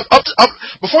because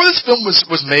before this film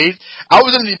was made, I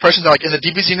was under the impression that like in the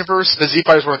DBZ universe, the Z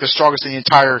Fighters were like the strongest in the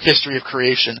entire history of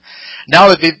creation. Now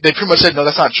that they pretty much said no,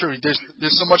 that's not true.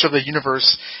 There's so much of the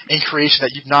universe in creation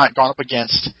that you've not gone up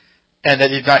against, and that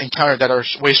you've not encountered that are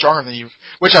way stronger than you,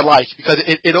 which I like because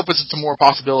it opens into more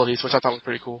possibilities, which I thought was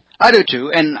pretty cool. I do too,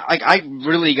 and like I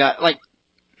really got like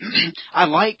I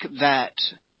like that.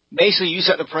 Basically, you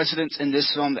set the precedence in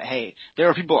this film that hey, there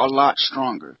are people a lot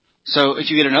stronger. So if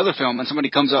you get another film and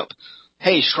somebody comes up,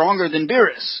 hey, stronger than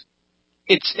Beerus,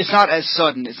 it's not as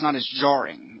sudden, it's not as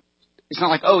jarring. It's not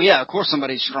like, oh yeah, of course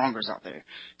somebody's stronger's out there.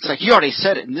 It's like you already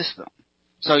said it in this film.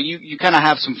 So you kind of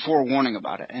have some forewarning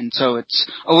about it, and so it's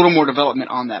a little more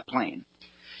development on that plane.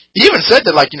 He even said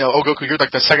that, like, oh, Goku, you're like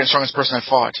the second strongest person I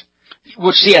fought.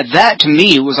 Which, yeah, that to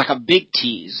me was like a big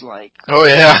tease. Like, oh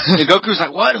yeah, the Goku's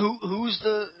like, what? Who's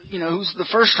the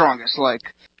first strongest? Like,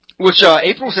 which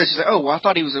April says she's like, oh, well, I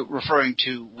thought he was referring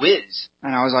to Wiz,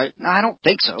 and I was like, no, I don't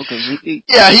think so, because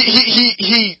yeah,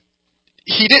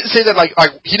 he didn't say that like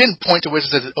he didn't point to Wiz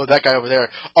and say, oh, that guy over there.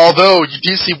 Although you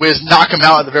do see Wiz knock him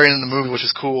out at the very end of the movie, which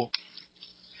is cool.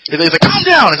 He's like, calm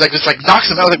down. It's like just like knocks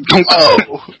him out. Like,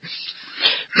 oh.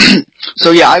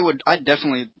 So yeah, I'd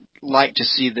definitely like to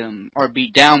see them or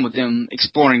be down with them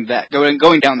exploring that,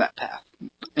 going down that path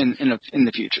in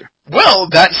the future. Well,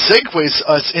 that segues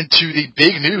us into the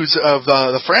big news of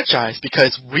the franchise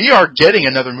because we are getting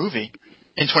another movie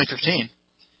in 2015.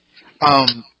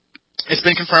 It's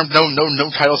been confirmed. No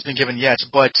title's been given yet,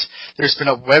 but there's been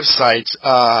a website.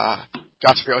 Got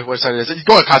to figure out what website it is. You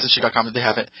go on Kazenshii.com and they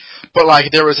have it. But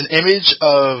like, there was an image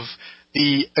of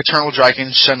the Eternal Dragon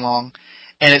Shenlong,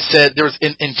 and it said there was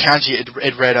in kanji.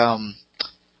 It read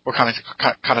or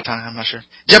katakana. I'm not sure.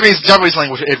 Japanese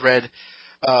language. It read,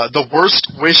 "The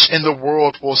worst wish in the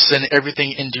world will send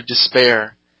everything into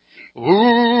despair."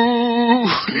 Ooh.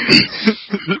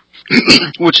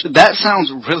 Which that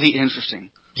sounds really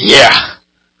interesting. Yeah.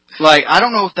 Like, I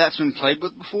don't know if that's been played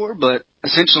with before, but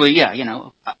essentially, yeah,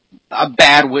 a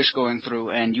bad wish going through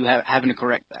and you having to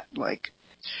correct that. Like,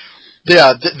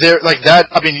 yeah, they're like that.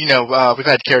 I mean, we've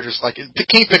had characters like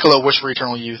King Piccolo wish for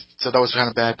eternal youth, so that was kind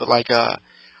of bad. But like, the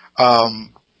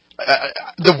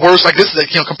worst, like this is like,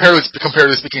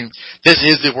 comparatively speaking, this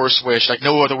is the worst wish. Like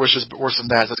no other wish is worse than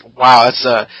that. It's like, wow,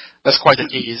 that's quite the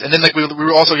tease. And then like we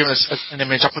were also given an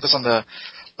image. I'll put this on the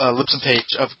Libsyn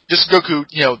page of just Goku,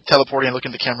 teleporting and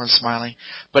looking at the camera and smiling.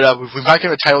 But we've not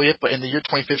given a title yet. But in the year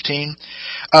 2015,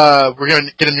 we're going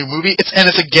to get a new movie. It's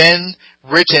again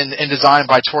written and designed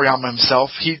by Toriyama himself.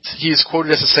 He is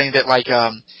quoted as saying that like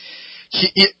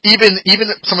even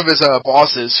some of his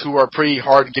bosses who are pretty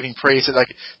hard in giving praise said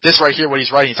like this right here, what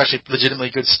he's writing, is actually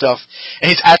legitimately good stuff, and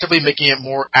he's actively making it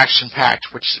more action packed,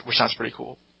 which sounds pretty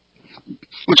cool.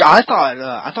 Which I thought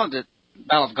that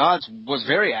Battle of Gods was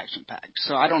very action packed.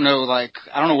 So I don't know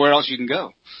where else you can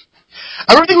go.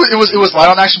 I don't think it was light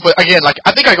on action, but again, like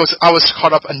I think I was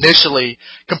caught up initially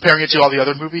comparing it to all the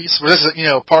other movies, where this is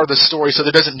part of the story, so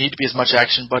there doesn't need to be as much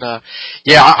action. But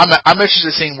yeah, I'm interested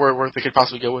in seeing where they could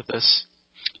possibly go with this.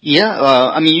 Yeah,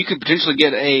 I mean, you could potentially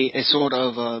get a sort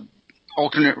of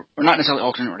alternate, or not necessarily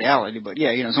alternate reality, but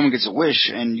yeah, someone gets a wish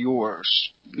and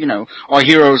our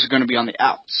heroes are going to be on the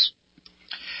outs.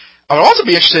 I would also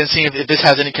be interested in seeing if this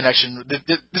has any connection.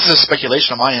 This is a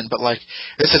speculation on my end, but like,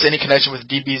 this has any connection with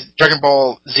DB's Dragon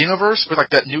Ball Xenoverse with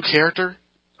like that new character.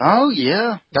 Oh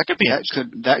yeah, that could be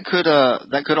that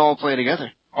could all play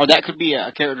together, or that could be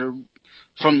a character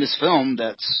from this film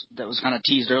that was kind of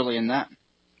teased early in that.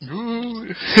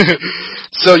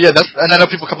 So yeah, and I know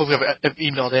a couple of people have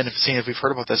emailed in and seen if we've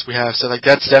heard about this. We have, so like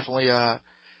that's definitely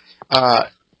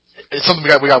it's something we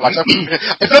got to watch.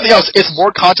 If nothing else, it's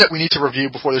more content we need to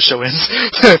review before the show ends.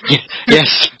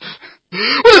 Yes,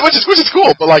 which is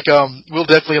cool, but like we'll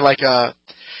definitely like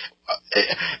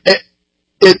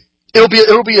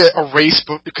it'll be a race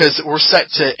because we're set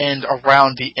to end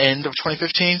around the end of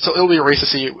 2015, so it'll be a race to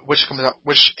see which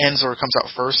ends or comes out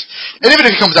first. And even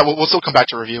if it comes out, we'll still come back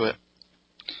to review it.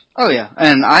 Oh yeah,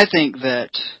 and I think that.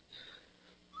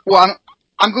 Well,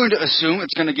 I'm going to assume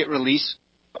it's going to get released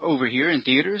over here in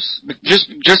theaters, but just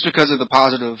because of the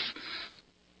positive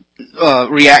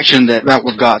reaction that Battle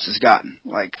of Gods has gotten.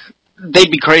 Like, they'd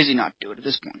be crazy not to do it at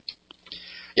this point.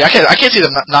 Yeah, I can't see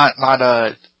them not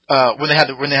when they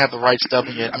have the rights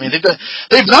dubbing it. I mean,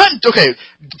 they've not okay.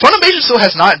 Funimation still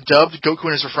has not dubbed Goku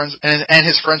and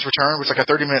his friends return, which is like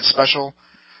a 30-minute special.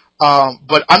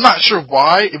 But I'm not sure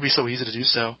why it'd be so easy to do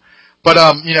so. But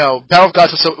Battle of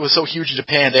Gods was so huge in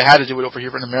Japan, they had to do it over here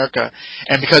in America,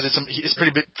 and because it's pretty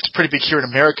big here in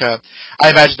America, I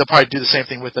imagine they'll probably do the same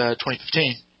thing with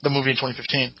 2015, the movie in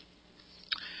 2015.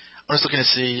 I'm just looking to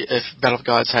see if Battle of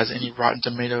Gods has any Rotten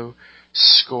Tomato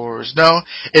scores. No,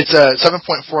 it's a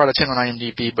 7.4 out of 10 on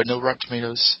IMDb, but no Rotten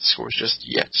Tomatoes scores just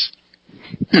yet.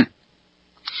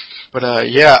 But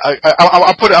yeah,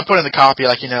 I'll put in the copy,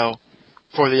 like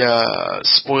for the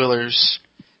spoilers.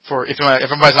 For if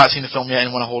everybody's not seen the film yet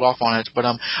and want to hold off on it, but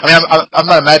I mean, I'm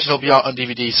not imagining it'll be out on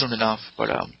DVD soon enough. But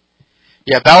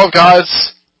yeah, Battle of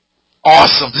Gods,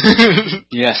 awesome.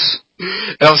 Yes,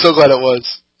 and I'm so glad it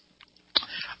was.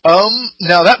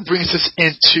 Now that brings us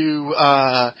into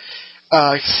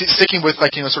sticking with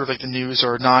sort of like the news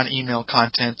or non-email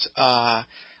content. I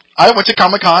went to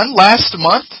Comic-Con last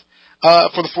month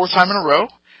for the 4th time in a row.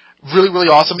 Really, really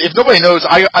awesome. If nobody knows,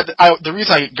 the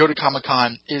reason I go to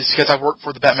Comic-Con is because I work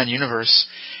for the Batman universe,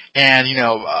 and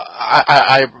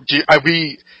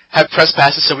we have press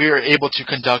passes, so we are able to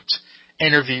conduct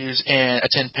interviews and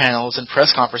attend panels and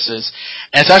press conferences.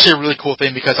 And it's actually a really cool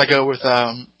thing because I go with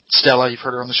Stella, you've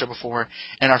heard her on the show before,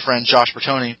 and our friend Josh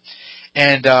Bertoni.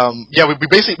 And yeah, we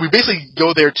basically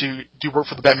go there to do work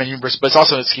for the Batman universe, but it's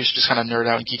also an excuse to just kind of nerd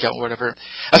out and geek out and whatever.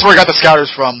 That's where I got the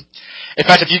Scouters from. In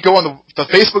fact, if you go on the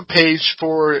Facebook page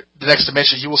for the Next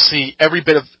Dimension, you will see every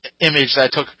bit of image that I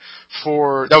took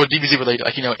that was DBZ related,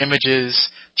 like images,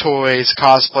 toys,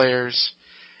 cosplayers.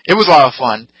 It was a lot of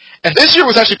fun. And this year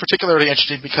was actually particularly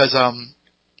interesting because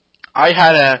I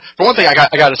had for one thing, I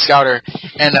got a Scouter,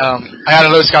 and I had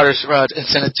another Scouter and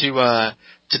sent it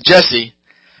to Jesse.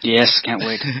 Yes, can't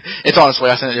wait. It's on its way.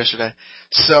 I sent it yesterday.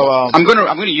 So I'm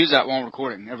gonna use that while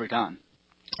recording every time.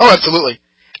 Oh, absolutely.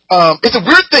 It's a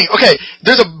weird thing. Okay,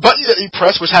 there's a button that you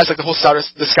press which has like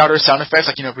the Scouter sound effects,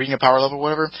 like reading a power level or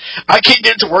whatever. I can't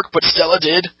get it to work, but Stella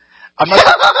did. I'm not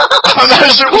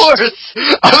sure.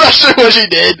 I'm not sure what she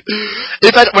did. In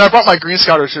fact, when I brought my green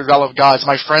Scouter to Battle of Gods,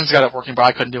 my friends got it working, but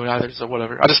I couldn't do it either. So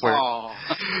whatever. I just wear it.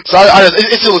 So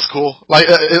it still looks cool. Like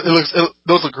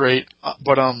those look great.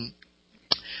 But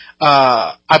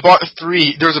I bought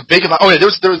 3. There was a big amount. Oh yeah,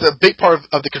 there was a big part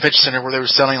of the convention center where they were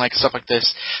selling like stuff like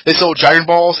this. They sold Dragon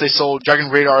Balls, they sold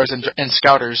Dragon Radars and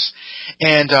Scouters,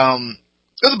 and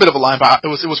it was a bit of a line, but it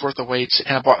was worth the wait.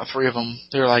 And I bought 3 of them.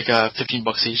 They were like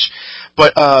 $15 each.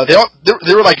 But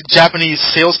they were like Japanese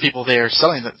salespeople there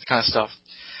selling that kind of stuff.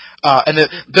 And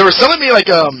they were selling me like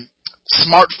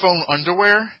smartphone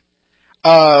underwear.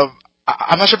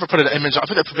 I'm not sure if I put an image. I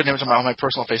put an image on my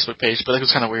personal Facebook page, but it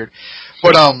was kind of weird.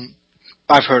 But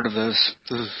I've heard of those.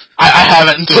 I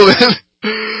haven't until then.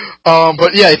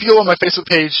 But yeah, if you go on my Facebook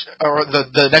page or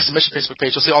the Next Dimension Facebook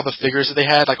page, you'll see all the figures that they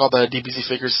had, like all the DBZ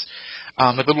figures,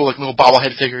 like little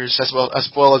bobblehead figures, as well as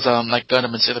like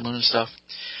Gundam and Sailor Moon and stuff.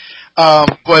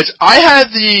 But I had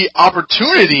the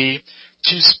opportunity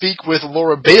to speak with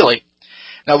Laura Bailey.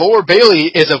 Now, Laura Bailey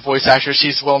is a voice actress.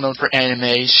 She's well known for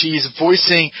anime. She's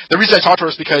voicing. The reason I talked to her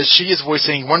is because she is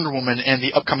voicing Wonder Woman in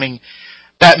the upcoming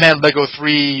Batman Lego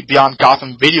 3 Beyond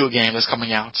Gotham video game that's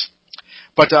coming out.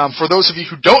 But for those of you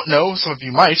who don't know, some of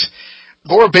you might,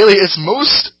 Laura Bailey is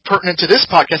most pertinent to this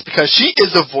podcast because she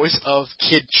is the voice of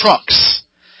Kid Trunks.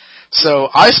 So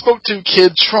I spoke to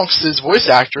Kid Trunks' voice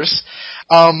actress.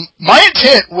 My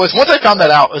intent was, once I found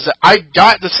that out, was that I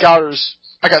got the Scouters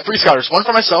I got 3 scouters, one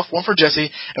for myself, one for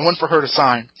Jessie, and one for her to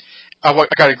sign. I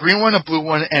got a green one, a blue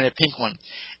one, and a pink one.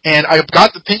 And I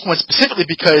got the pink one specifically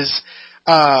because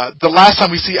the last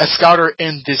time we see a scouter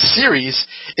in this series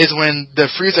is when the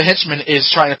Frieza henchman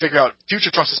is trying to figure out Future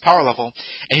Trunks' power level,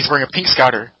 and he's wearing a pink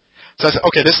scouter. So I said,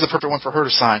 okay, this is the perfect one for her to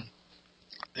sign.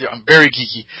 Yeah, I'm very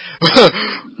geeky.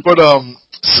 But,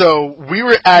 so we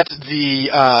were at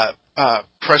the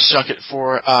press junket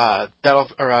for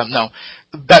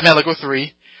Batman Lego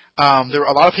 3. There were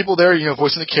a lot of people there,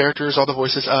 voicing the characters, all the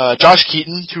voices. Josh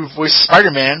Keaton, who voiced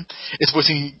Spider-Man, is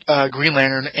voicing Green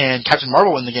Lantern and Captain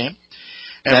Marvel in the game.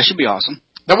 And that should be awesome.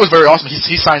 That was very awesome.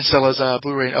 He signed Stella's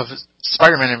Blu-ray of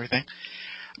Spider-Man and everything.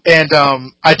 And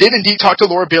I did indeed talk to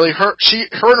Laura Bailey. Her and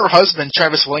her husband,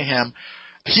 Travis Willingham,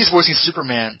 he's voicing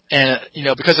Superman. And,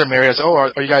 because they're married, I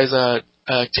was, are you guys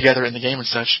together in the game and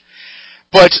such?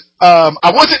 But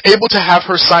I wasn't able to have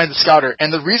her sign the scouter.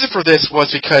 And the reason for this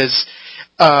was because,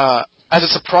 as a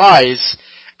surprise,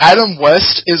 Adam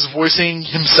West is voicing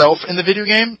himself in the video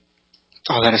game.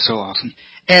 Oh, that is so awesome.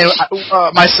 And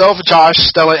myself, Josh,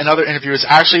 Stella, and other interviewers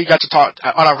actually got to talk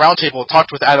on a roundtable,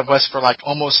 talked with Adam West for like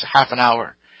almost half an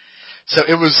hour. So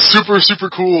it was super, super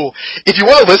cool. If you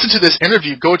want to listen to this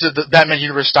interview, go to the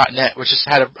BatmanUniverse.net, which just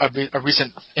had a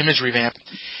recent image revamp.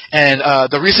 And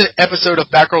the recent episode of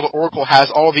Batgirl to Oracle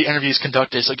has all the interviews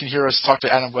conducted, so you can hear us talk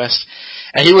to Adam West.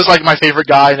 And he was like my favorite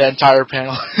guy in that entire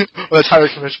panel, the entire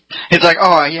commission. It's like,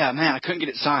 oh yeah, man, I couldn't get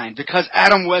it signed because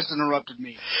Adam West interrupted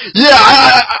me.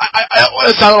 Yeah,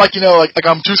 it sounded like like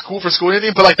I'm too cool for school or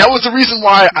anything, but like that was the reason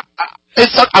why.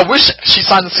 I wish she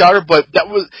signed the scouter, but that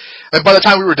was by the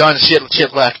time we were done, she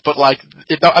had left. But like,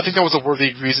 I think that was a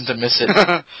worthy reason to miss it.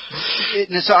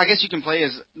 So I guess you can play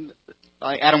as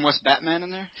like Adam West Batman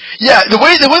in there. Yeah, the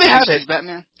way they have it,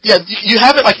 Batman. Yeah, you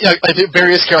have it like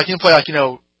various characters. Like you can play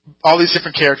all these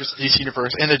different characters in the DC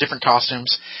universe in their different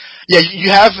costumes. Yeah, you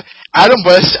have Adam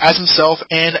West as himself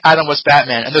and Adam West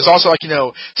Batman, and there's also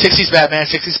 60s Batman,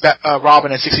 60s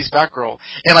Robin, and 60s Batgirl,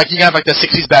 and you can have the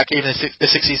 60s Batcave and the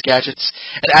 60s gadgets.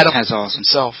 And Adam That's awesome.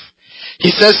 Himself, he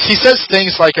says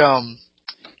things like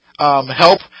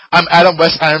help, I'm Adam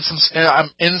West, and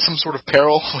I'm in some sort of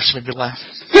peril, which made me laugh.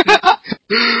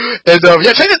 And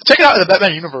yeah, check it out in the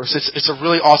Batman universe. It's a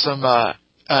really awesome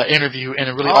interview and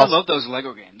a really awesome. I love those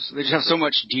Lego games. They just have so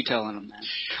much detail in them, man.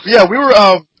 Yeah, we were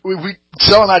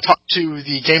Stella and I talked to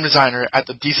the game designer at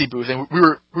the DC booth, and we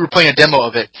were playing a demo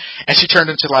of it, and she turned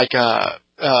into there's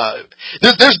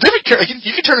different characters.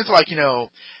 You can turn into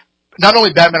not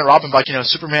only Batman and Robin, but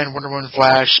Superman, Wonder Woman,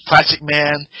 Flash, Plastic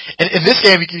Man, and in this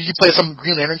game you can play some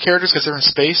Green Lantern characters because they're in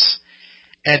space,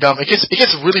 and it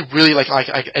gets really really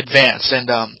advanced, and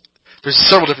there's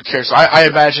several different characters. So I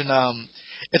imagine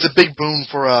it's a big boom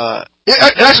for it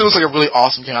actually looks like a really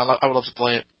awesome game. I would love to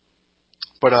play it.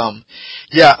 But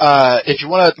if you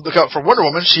want to look out for Wonder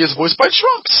Woman, she is voiced by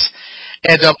Trunks,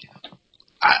 and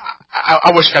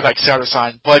I wish I got that scouter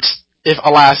sign, but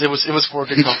alas, it was for a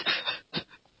good cause.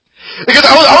 Because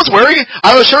I was wearing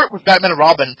a shirt with Batman and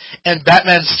Robin, and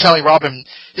Batman's telling Robin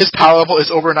his power level is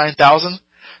over 9,000,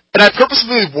 and I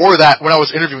purposely wore that when I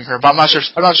was interviewing her, but I'm not sure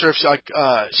if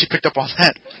she picked up on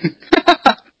that.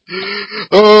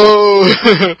 Oh,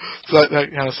 so that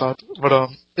kind of sucked, but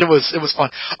it was fun.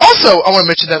 Also, I want to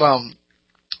mention that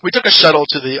we took a shuttle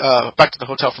to the back to the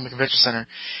hotel from the convention center,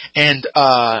 and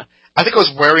I think I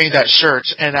was wearing that shirt,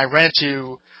 and I ran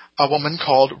into a woman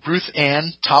called Ruth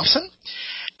Ann Thompson,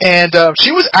 and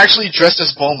she was actually dressed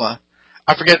as Bulma.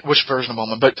 I forget which version of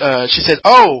Bulma, but she said,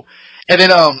 "Oh," and then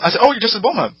I said, "Oh, you're dressed as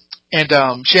Bulma," and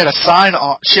she had a sign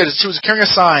on. She was carrying a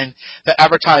sign that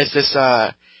advertised this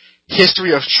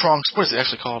History of Trunks. What is it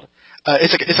actually called?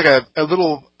 It's like a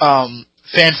little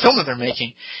fan film that they're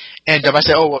making, and I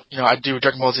said, "Oh, well, I do a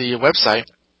Dragon Ball Z website,"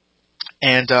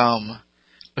 and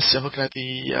let's see, I'm looking at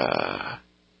the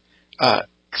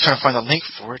trying to find the link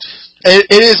for it.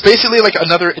 It is basically like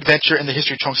another adventure in the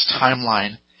History of Trunks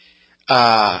timeline.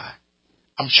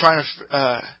 I'm trying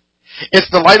to. It's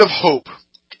the Light of Hope.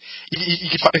 You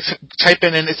can type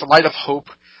in, and it's the Light of Hope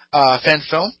fan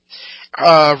film.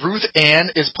 Ruth Ann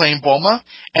is playing Bulma,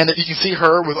 and you can see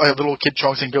her with little kid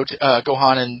Trunks and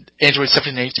Gohan and Android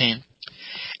 17 and 18.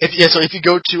 So if you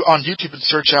go on YouTube and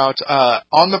search out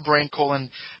On the Brain :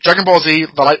 Dragon Ball Z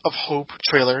The Light of Hope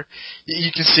trailer,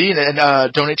 you can see and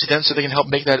donate to them so they can help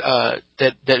make that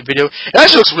video. It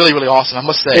actually looks really really awesome, I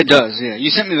must say. It does, yeah.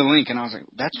 You sent me the link and I was like,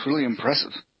 that's really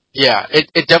impressive. Yeah, it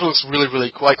definitely looks really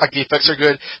really cool. Like the effects are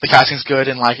good, the casting's good,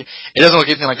 and it doesn't look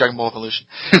anything like Dragon Ball Evolution.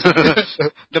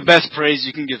 The best praise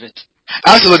you can give it.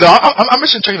 Absolutely. No, I'm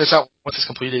interested in checking this out once it's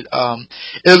completed.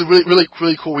 It was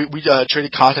really cool. We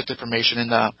traded contact information,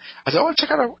 and I said, "Oh,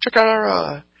 check out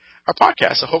our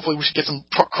podcast." So hopefully, we should get some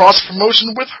cross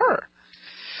promotion with her.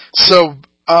 So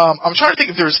I'm trying to think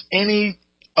if there's any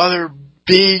other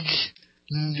big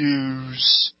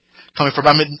news coming from.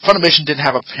 I mean, Funimation didn't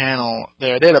have a panel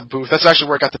there. They had a booth. That's actually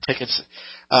where I got the tickets.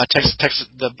 Text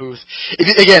the booth.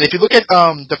 If you look at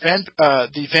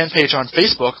the fan page on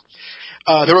Facebook,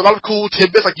 there were a lot of cool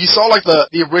tidbits. Like you saw, like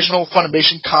the original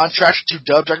Funimation contract to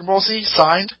dub Dragon Ball Z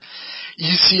signed.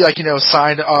 You see, like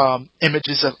signed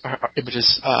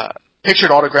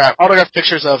pictured autographed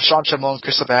pictures of Sean Shenmue and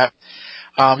Chris Sabat.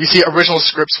 You see original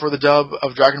scripts for the dub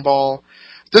of Dragon Ball.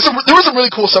 There was some really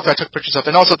cool stuff that I took pictures of,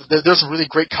 and also there's some really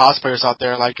great cosplayers out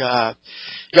there. Like you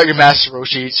got your Master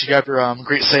Roshis, you have your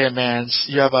Great Saiyan Mans.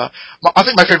 You have I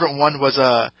think my favorite one was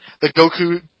the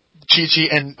Goku, Chi-Chi,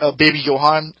 and Baby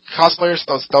Gohan cosplayers.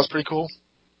 That was pretty cool.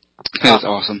 That's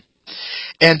awesome.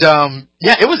 And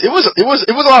yeah, it was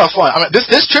a lot of fun. I mean,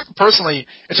 this trip personally,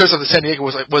 in terms of the San Diego,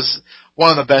 was one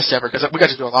of the best ever because we got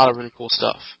to do a lot of really cool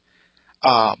stuff.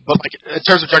 But like in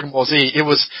terms of Dragon Ball Z, it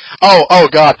was oh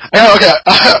god. Yeah, okay,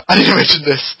 I need to mention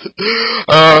this.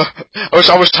 I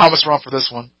wish Thomas were on for this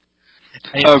one.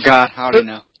 Oh god, how do you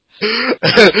know?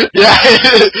 Yeah.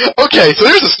 Okay, so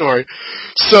here's the story.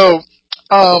 So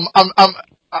I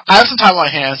have some time on my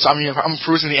hands. So I'm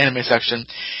perusing the anime section,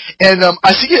 and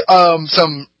I see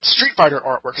some Street Fighter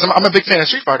artwork. Cause I'm a big fan of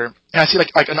Street Fighter, and I see like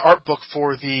an art book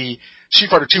for the Street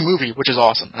Fighter 2 movie, which is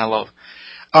awesome, and I love.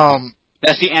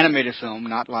 That's the animated film,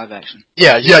 not live action.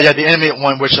 Yeah. The animated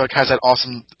one, which like has that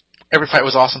awesome. Every fight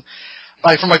was awesome,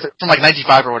 like from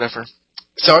 '95 or whatever.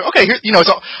 So okay, here it's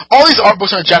all these art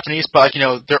books are in Japanese, but like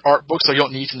they're art books, so you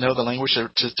don't need to know the language to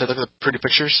look at the pretty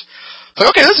pictures. So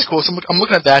okay, this is cool. So I'm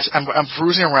looking at that. I'm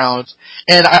perusing around,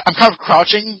 and I'm kind of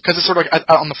crouching because it's sort of like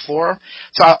out on the floor.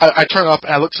 So I turn up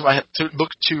and I look to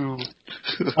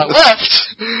my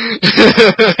left.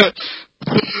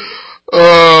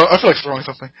 I feel like throwing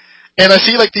something, and I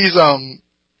see like these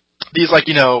like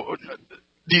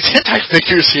these hentai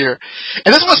figures here,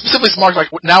 and this one specifically is marked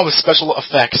like now with special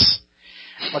effects.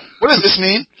 Like, what does this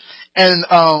mean? And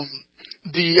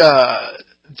the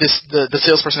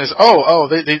salesperson is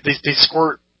they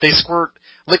squirt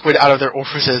liquid out of their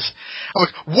orifices. I'm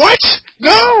like, what?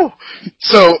 No!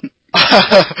 So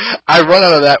I run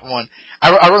out of that one. I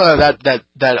run out of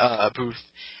that booth.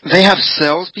 They have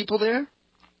salespeople there?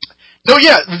 No,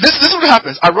 yeah, this is what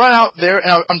happens. I run out there,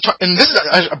 and and this is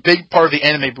a big part of the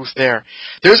anime booth there.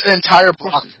 There's an entire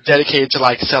block dedicated to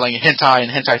like selling hentai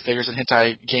and hentai figures and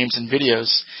hentai games and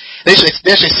videos. They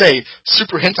actually say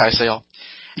super hentai sale.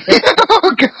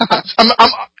 Oh god!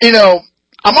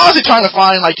 I'm honestly trying to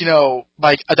find like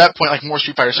at that point like more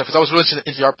Street Fighter stuff because I was really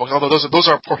into the art books, although those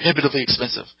are prohibitively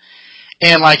expensive.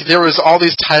 And like there was all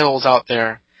these titles out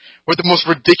there with the most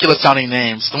ridiculous sounding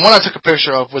names. The one I took a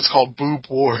picture of was called Boob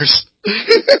Wars.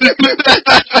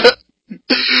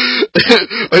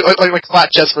 like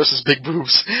flat chest versus big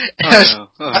boobs.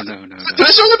 Oh no. Did I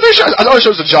show the picture? I know I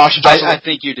showed it to Josh. I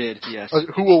think you did, yes.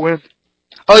 Who will win?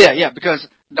 Oh yeah, because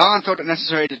Don felt it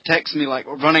necessary to text me like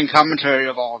running commentary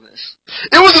of all this.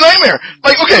 It was a nightmare.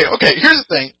 Like, okay, here's the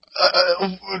thing.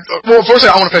 Well, first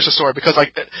I want to finish the story because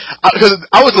because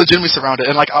I was legitimately surrounded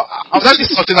and like I was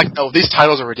actually sucked in like, oh, these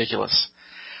titles are ridiculous.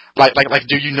 Like,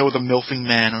 do you know the Milfing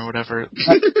Man or whatever?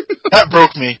 That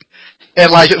broke me. And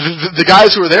like the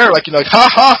guys who were there, like like ha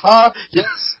ha ha,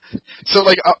 yes. So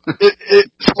like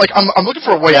like I'm looking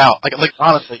for a way out, like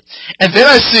honestly. And then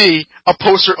I see a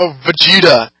poster of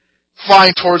Vegeta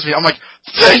flying towards me. I'm like,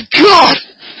 thank God,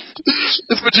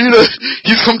 it's Vegeta.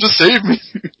 He's come to save me.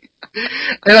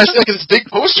 And I see like this big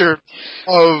poster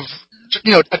of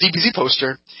a DBZ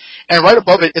poster. And right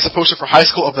above it is a poster for High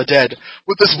School of the Dead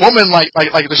with this woman like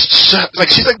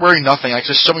she's like wearing nothing, like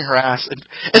just showing her ass. And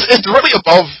it's directly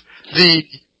above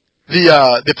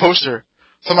the poster.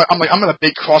 So I'm in a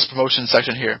big cross promotion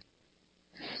section here.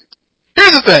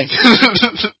 Here's the thing,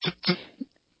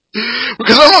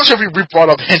 because I'm not sure if we brought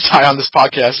up hentai on this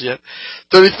podcast yet.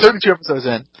 32 episodes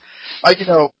in, like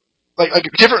like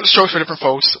different strokes for different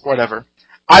folks, whatever.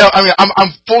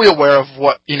 I'm fully aware of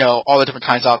what all the different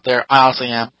kinds out there. I honestly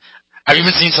am. I've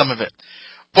even seen some of it.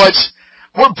 But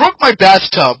what broke my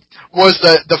bathtub was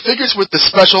the figures with the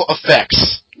special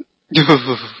effects.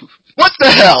 What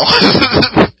the hell?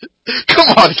 Come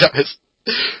on, guys.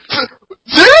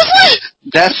 Seriously?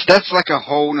 That's like a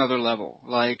whole nother level.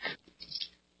 Like,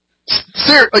 It's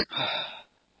like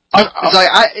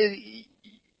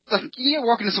like you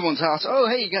walk into someone's house. Oh,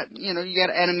 hey, you got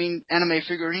anime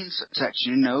figurines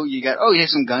section. You got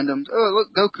here's some Gundams. Oh,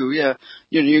 look, Goku. Yeah,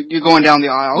 you're going down the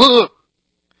aisle. Oh,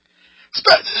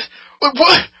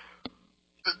 What?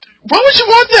 Why would you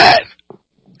want that?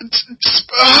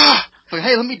 like,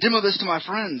 hey, let me demo this to my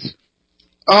friends.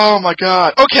 Oh my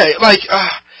god. Okay, like,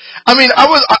 I mean,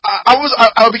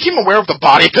 I became aware of the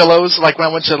body pillows, like, when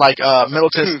I went to, like,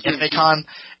 Middleton Anime Con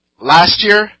last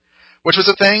year, which was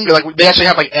a thing. Like, they actually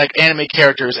have, like anime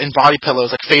characters in body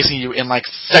pillows, like, facing you in, like,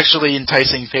 sexually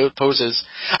enticing poses.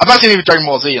 I'm not saying even Dragon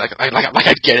Ball Z, like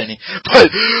I'd get any. But,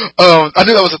 I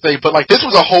knew that was a thing, but, like, this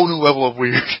was a whole new level of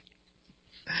weird.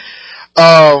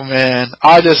 Oh man,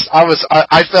 I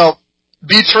felt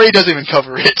Betrayed doesn't even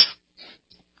cover it.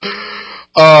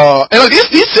 And like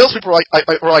these salespeople were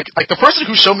like the person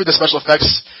who showed me the special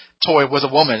effects toy was a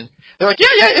woman. They're like, yeah,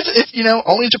 it's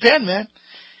only in Japan, man.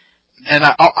 And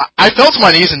I fell to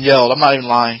my knees and yelled. I'm not even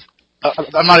lying.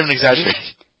 I'm not even exaggerating.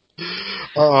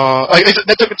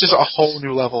 That took it just a whole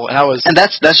new level, and I was. And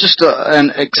that's just an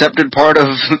accepted part of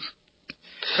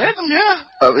fandom, yeah.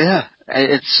 Oh yeah,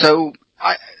 it's so.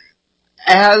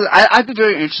 I'd be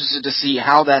very interested to see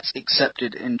how that's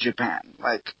accepted in Japan.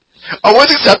 Like,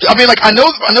 it's accepted. I mean, like I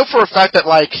know for a fact that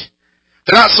like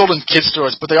they're not sold in kid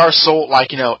stores, but they are sold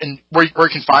like in where you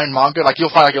can find manga. Like you'll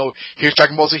find like here's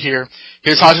Dragon Ball Z here,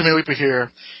 here's Hajime Ippo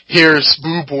here, here's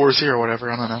Boo Wars here or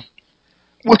whatever. I don't know.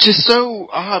 Which is so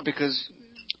odd because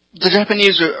the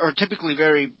Japanese are typically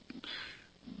very,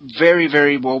 very,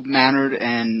 very well mannered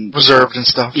and reserved and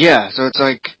stuff. Yeah, so it's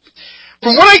like.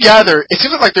 From what I gather, it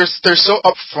seems like they're so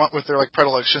upfront with their like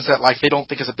predilections that like they don't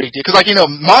think it's a big deal. Because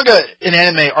manga and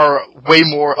anime are way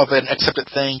more of an accepted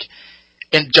thing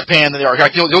in Japan than they are.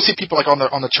 Like you'll see people like on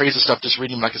the trays and stuff just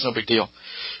reading like it's no big deal.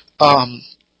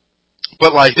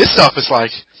 But like this stuff is like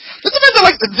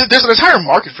there's an entire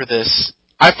market for this.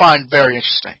 I find very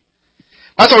interesting.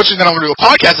 Not so much that I'm going to do a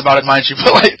podcast about it, mind you,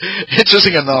 but like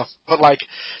interesting enough. But like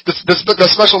the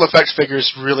special effects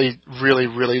figures really, really,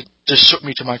 really just shook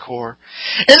me to my core.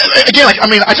 And again, like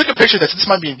I took a picture of this. This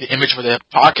might be the image for the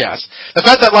podcast. The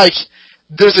fact that like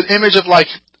there's an image of like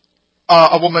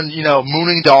a woman,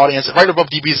 mooning the audience right above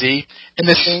DBZ in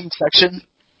the same section.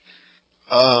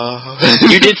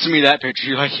 You did send me that picture.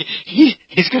 You're like,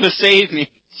 he's gonna save me.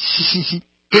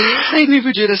 Save me,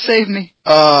 Vegeta, save me.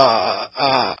 I'm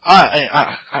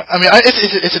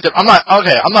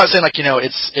not saying like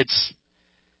it's.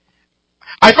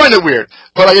 I find it weird,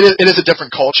 but like it is a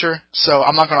different culture, so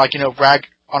I'm not gonna like rag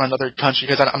on another country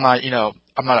because I'm not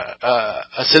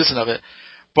a citizen of it.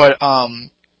 But I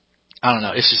don't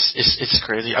know. It's just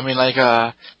crazy. I mean, like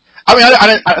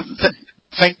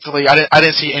thankfully I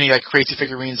didn't see any like crazy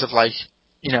figurines of like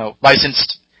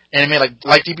licensed anime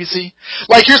like DBC.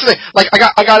 Like here's the thing. Like I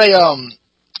got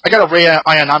a Rei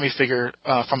Ayanami figure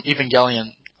from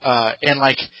Evangelion, and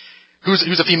like who's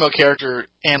a female character,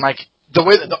 and like the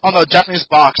way that on the Japanese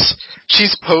box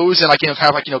she's posed and like kind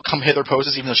of like come hither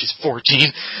poses even though she's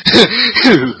 14.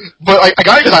 But I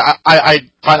got it because I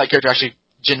find that character actually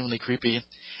genuinely creepy.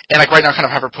 And like right now, I kind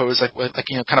of have her pose like with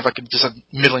kind of like just a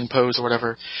middling pose or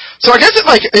whatever. So I guess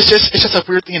it's just a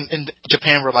weird thing in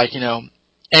Japan where like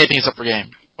anything is up for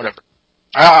game, whatever.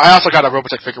 I also got a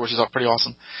Robotech figure which is pretty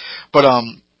awesome, but I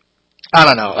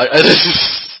don't know.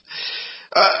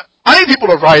 I need people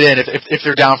to write in if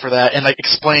they're down for that and like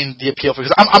explain the appeal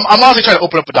because I'm honestly trying to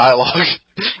open up a dialogue.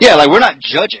 Yeah, like we're not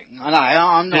judging. I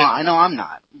know I'm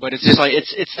not, but it's just like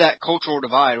it's that cultural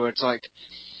divide where it's like.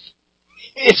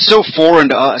 It's so foreign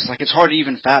to us, like it's hard to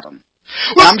even fathom.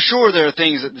 Well, I'm sure there are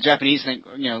things that the Japanese think,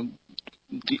 feel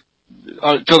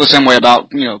the same way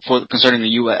about, concerning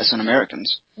the U.S. and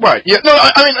Americans. Right. Yeah. No.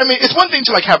 I mean, it's one thing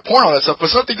to like have porn and all that stuff, but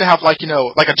it's another thing to have like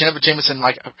like a Jennifer Jameson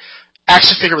like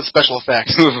action figure with special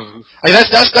effects. Like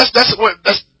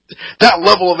that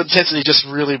level of intensity just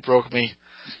really broke me.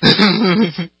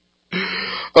 And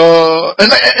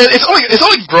it's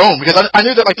only grown because I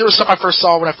knew that like there was stuff I first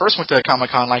saw when I first went to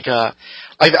Comic-Con like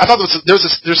I thought there's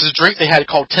this drink they had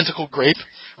called Tentacle Grape,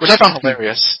 which I found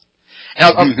hilarious. And I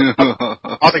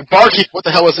was like, barkeep, what the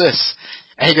hell is this?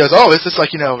 And he goes, oh, it's just like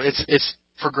it's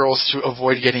for girls to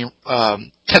avoid getting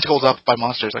tentacled up by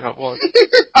monsters. Like, oh, well,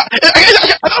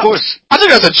 of course. I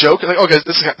think that's a joke. Like, okay,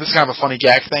 this is kind of a funny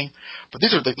gag thing, but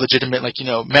these are like legitimate. Like,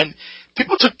 men.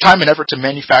 People took time and effort to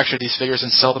manufacture these figures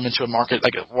and sell them into a market.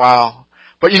 Like, wow.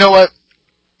 But you know what?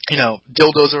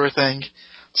 Dildos are a thing.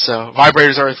 So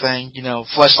vibrators are a thing.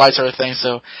 Fleshlights are a thing.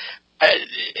 So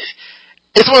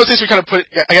it's one of those things we kind of put.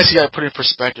 I guess you got to put it in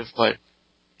perspective, but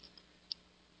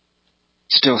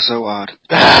still so odd.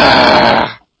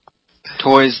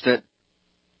 Toys that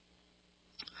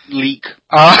leak.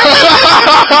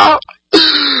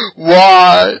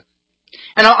 Why?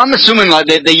 And I'm assuming like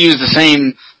they use the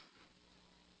same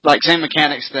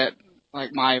mechanics that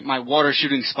like my water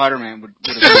shooting Spider-Man would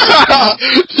have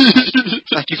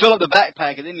used. Like you fill up the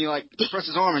backpack and then you like press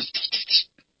his arm and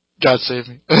God save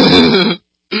me.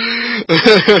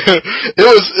 It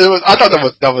was. I thought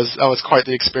that was quite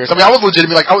the experience. I mean, I was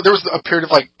legitimately like, there was a period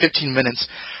of like 15 minutes.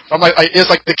 I'm like, it's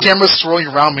like the camera's swirling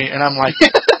around me, and I'm like,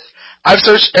 I've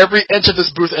searched every inch of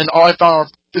this booth, and all I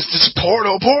found is this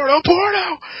porno.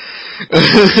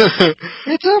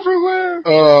 it's everywhere.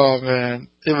 Oh man,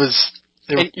 it was.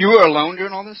 And you were alone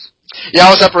during all this? Yeah,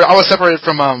 I was separated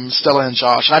from Stella and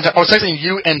Josh. And I was texting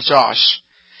you and Josh.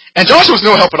 And Josh was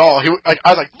no help at all. I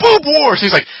was like, Boob Wars!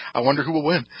 He's like, I wonder who will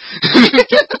win.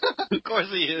 Of course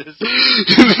he is.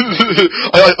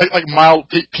 like mild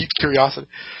piqued curiosity.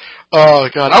 Oh,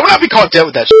 God. I would not be caught dead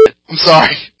with that shit. I'm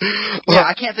sorry. Yeah,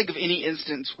 I can't think of any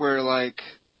instance where, like...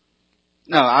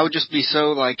 No, I would just be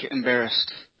so, like,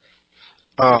 embarrassed.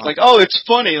 Like, oh, it's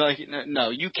funny. Like, no,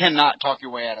 you cannot talk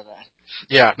your way out of that.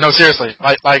 Yeah, no, seriously.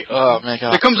 Oh, man,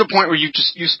 God. There comes a point where you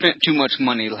spent too much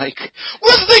money, like... Well,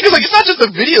 that's the thing, is, like, it's not just the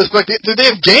videos, but, like, they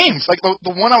have games. Like,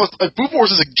 the one I was... Like, Boob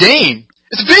Wars is a game.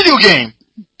 It's a video game!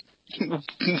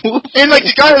 And, like,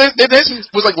 the guy that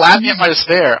was, like, laughing at my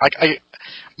despair. Like,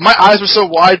 my eyes were so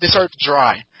wide, they started to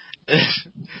dry.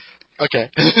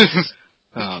 Okay.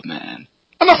 Oh, man.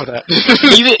 Enough of that.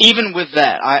 even with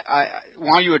that, I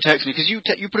while you were texting me, because you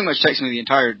pretty much texted me the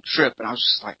entire trip, and I was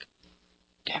just like,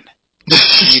 damn it.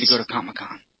 I need to go to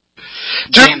Comic-Con.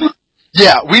 Damn it.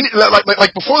 Yeah, we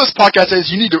like before this podcast is,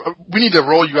 we need to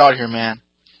roll you out here, man.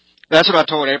 That's what I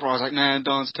told April. I was like, man,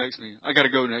 Don's texting me. I gotta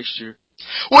go next year.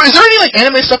 Well, is there any, like,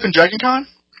 anime stuff in Dragon Con?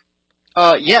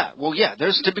 Yeah. Well, yeah.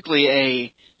 There's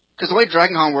typically because the way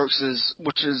Dragon Con works is,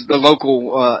 which is the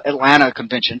local Atlanta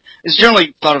convention, is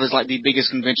generally thought of as like the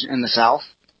biggest convention in the South.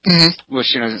 Mm-hmm.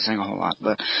 Which isn't saying a whole lot,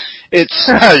 but it's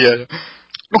yeah.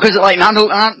 Because like not a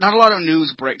lot of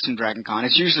news breaks from Dragon Con.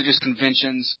 It's usually just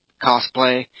conventions,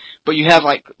 cosplay, but you have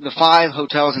like the 5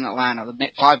 hotels in Atlanta,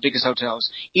 the 5 biggest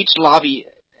hotels. Each lobby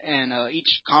and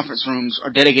each conference rooms are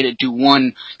dedicated to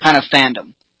one kind of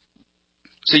fandom.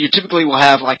 So you typically will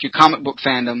have like your comic book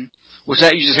fandom, which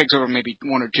that usually takes over maybe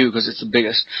 1 or 2 because it's the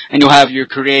biggest, and you'll have your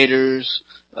creators,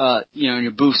 in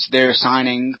your booths there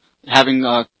signing, having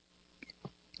not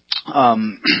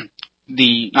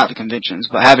the conventions,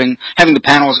 but having the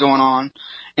panels going on,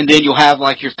 and then you'll have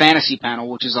like your fantasy panel,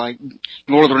 which is like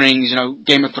Lord of the Rings,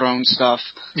 Game of Thrones stuff.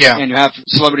 Yeah. And you have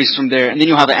celebrities from there, and then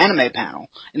you'll have an anime panel,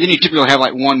 and then you typically have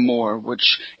like one more,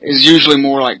 which is usually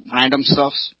more like random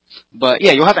stuff. But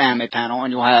yeah, you'll have an anime panel,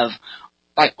 and you'll have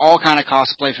like all kind of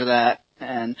cosplay for that,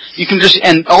 and you can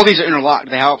and all these are interlocked.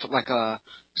 They have like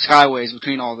skyways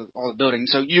between all the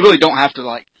buildings, so you really don't have to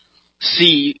like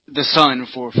see the sun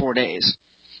for 4 days.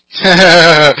 Is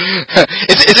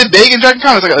it big in Dragon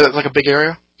Con? It's like a big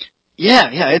area? Yeah,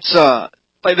 it's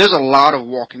like there's a lot of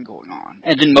walking going on,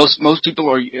 and then most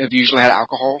people have usually had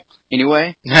alcohol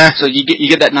anyway, so you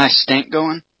get that nice stank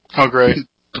going. Oh, great!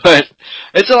 But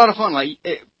it's a lot of fun. Like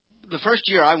the first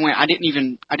year I went, I didn't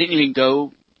even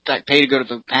go like pay to go to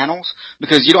the panels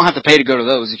because you don't have to pay to go to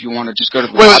those if you want to just go to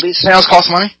the lobbies. Panels cost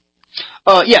money?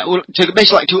 Yeah, well,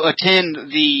 to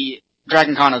attend the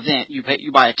Dragon Con event, you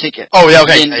buy a ticket. Oh yeah,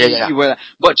 okay. Yeah.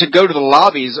 But to go to the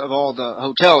lobbies of all the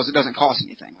hotels, it doesn't cost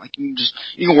anything. Like you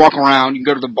can walk around, you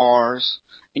can go to the bars,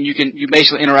 and you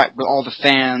basically interact with all the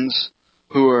fans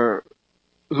who are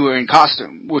in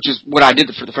costume, which is what I did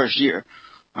for the first year.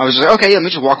 I was just like, okay, let me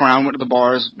just walk around, went to the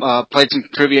bars, played some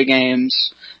trivia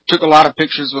games, took a lot of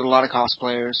pictures with a lot of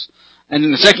cosplayers. And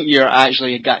then the second year, I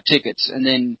actually got tickets, and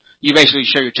then you basically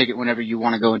show your ticket whenever you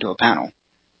want to go into a panel.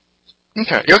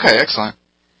 Okay, excellent.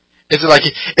 Is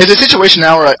it a situation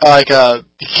now where can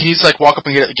you just walk up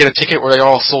and get a ticket, or they're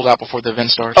all sold out before the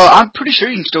event starts? I'm pretty sure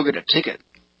you can still get a ticket.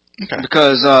 Okay.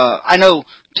 Because I know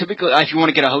typically if you want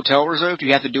to get a hotel reserved,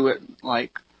 you have to do it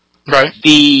like right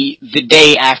the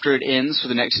day after it ends for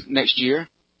the next year,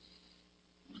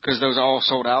 because those are all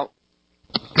sold out.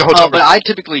 The hotel, but I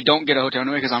typically don't get a hotel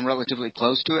anyway because I'm relatively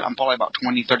close to it. I'm probably about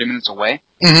 20, 30 minutes away.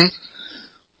 Mm-hmm.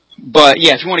 But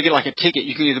yeah, if you want to get like a ticket,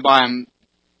 you can either buy them.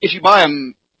 If you buy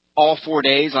them all 4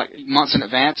 days, like months in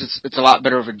advance, it's a lot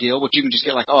better of a deal. But you can just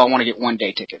get like, I want to get 1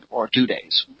 day ticket or 2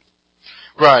 days.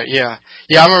 Right. Yeah.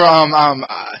 I remember.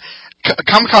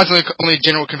 Comic-Con's the only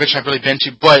general convention I've really been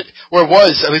to, but where it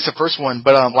was at least the first one.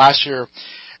 But last year,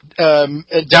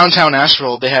 at downtown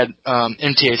Nashville, they had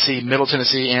MTAC, Middle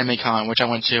Tennessee Anime Con, which I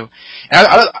went to. And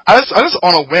I just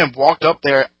on a whim walked up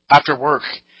there after work.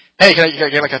 Hey, can I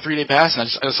get like a 3-day pass? And I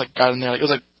just got in there. It was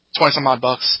like 20 some odd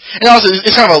bucks. And also,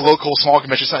 it's kind of a local, small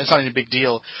convention. It's not any big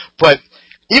deal. But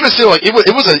even still, like it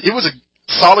was a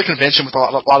solid convention with a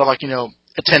lot of like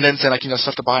attendance and like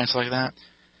stuff to buy and stuff like that.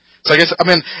 So I guess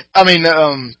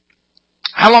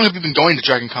how long have you been going to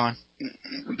Dragon Con?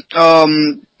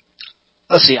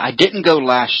 Let's see. I didn't go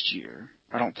last year.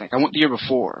 I don't think I went the year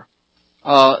before.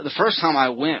 The first time I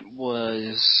went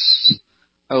was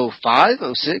 05,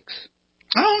 06.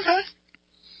 Oh, okay.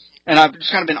 And I've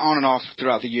just kind of been on and off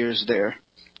throughout the years there.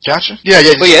 Gotcha. Yeah.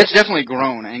 But yeah, it's definitely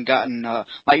grown and gotten,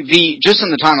 just in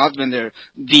the time I've been there,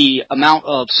 the amount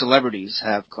of celebrities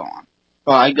have gone.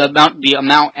 The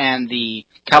amount and the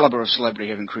caliber of celebrity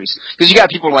have increased. Because you got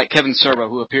people like Kevin Serbo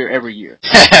who appear every year.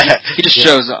 He just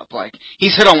shows up. Like,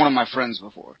 he's hit on one of my friends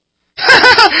before. I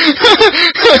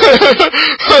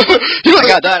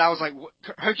got that. I was like, what?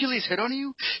 Hercules hit on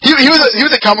you? He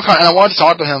was at Comic-Con, and I wanted to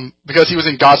talk to him because he was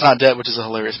in God's Not Dead, which is a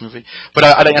hilarious movie. But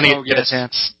I didn't get a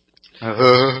chance.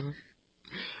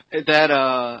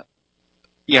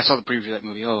 Yeah, I saw the preview of that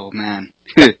movie. Oh, man.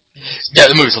 Yeah,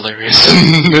 the movie's hilarious.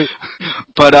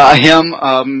 But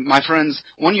my friends,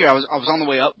 one year I was on the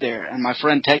way up there, and my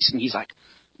friend texted me. He's like,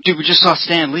 "Dude, we just saw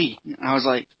Stan Lee." And I was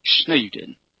like, "No, you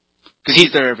didn't," because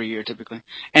he's there every year typically.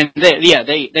 And they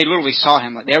literally saw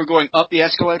him. Like, they were going up the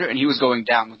escalator, and he was going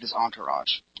down with his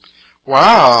entourage.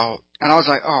 Wow. And I was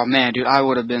like, "Oh man, dude, I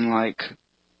would have been like,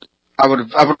 I would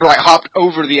have hopped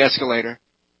over the escalator."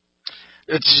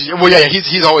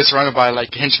 He's always surrounded by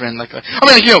like henchmen,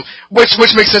 which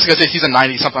makes sense because he's a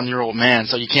 90-something-year-old man,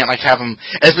 so you can't like have him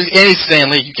as any Stan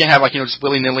Lee. You can't have like just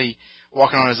willy-nilly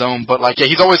walking on his own. But like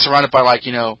he's always surrounded by like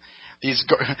these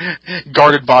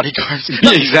guarded bodyguards.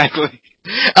 Exactly.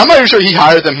 I'm not even sure he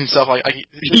hired them himself.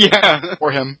 Yeah,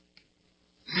 for him.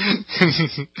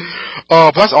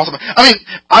 Oh, but that's awesome. I mean,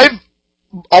 I've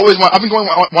been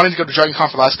wanting to go to Dragon Con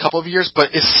for the last couple of years,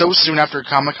 but it's so soon after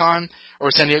Comic-Con or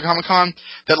San Diego Comic-Con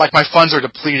that like my funds are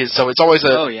depleted. So it's always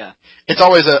a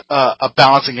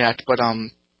balancing act. But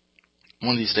one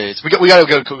of these days we gotta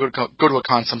go to a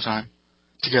con sometime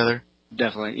together.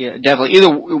 Definitely, yeah, definitely. Either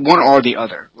one or the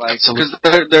other, like, because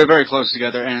they're very close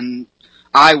together, and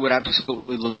I would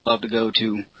absolutely love to go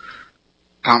to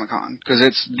Comic-Con because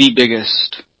it's the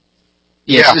biggest.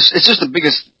 Yeah, it's just the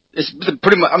biggest. It's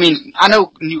pretty much. I mean, I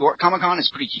know New York Comic-Con is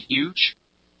pretty huge,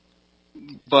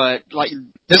 but like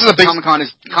this is a big Comic-Con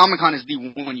is the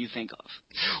one you think of.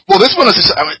 Well, this one is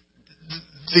just. I mean,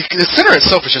 the center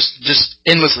itself is just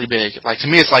endlessly big. Like to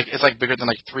me, it's like bigger than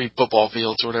like 3 football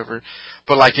fields or whatever.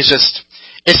 But like it's just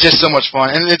so much fun,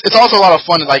 and it's also a lot of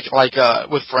fun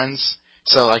with friends.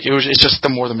 So like it's just the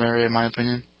more the merrier, in my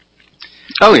opinion.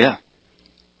 Oh yeah.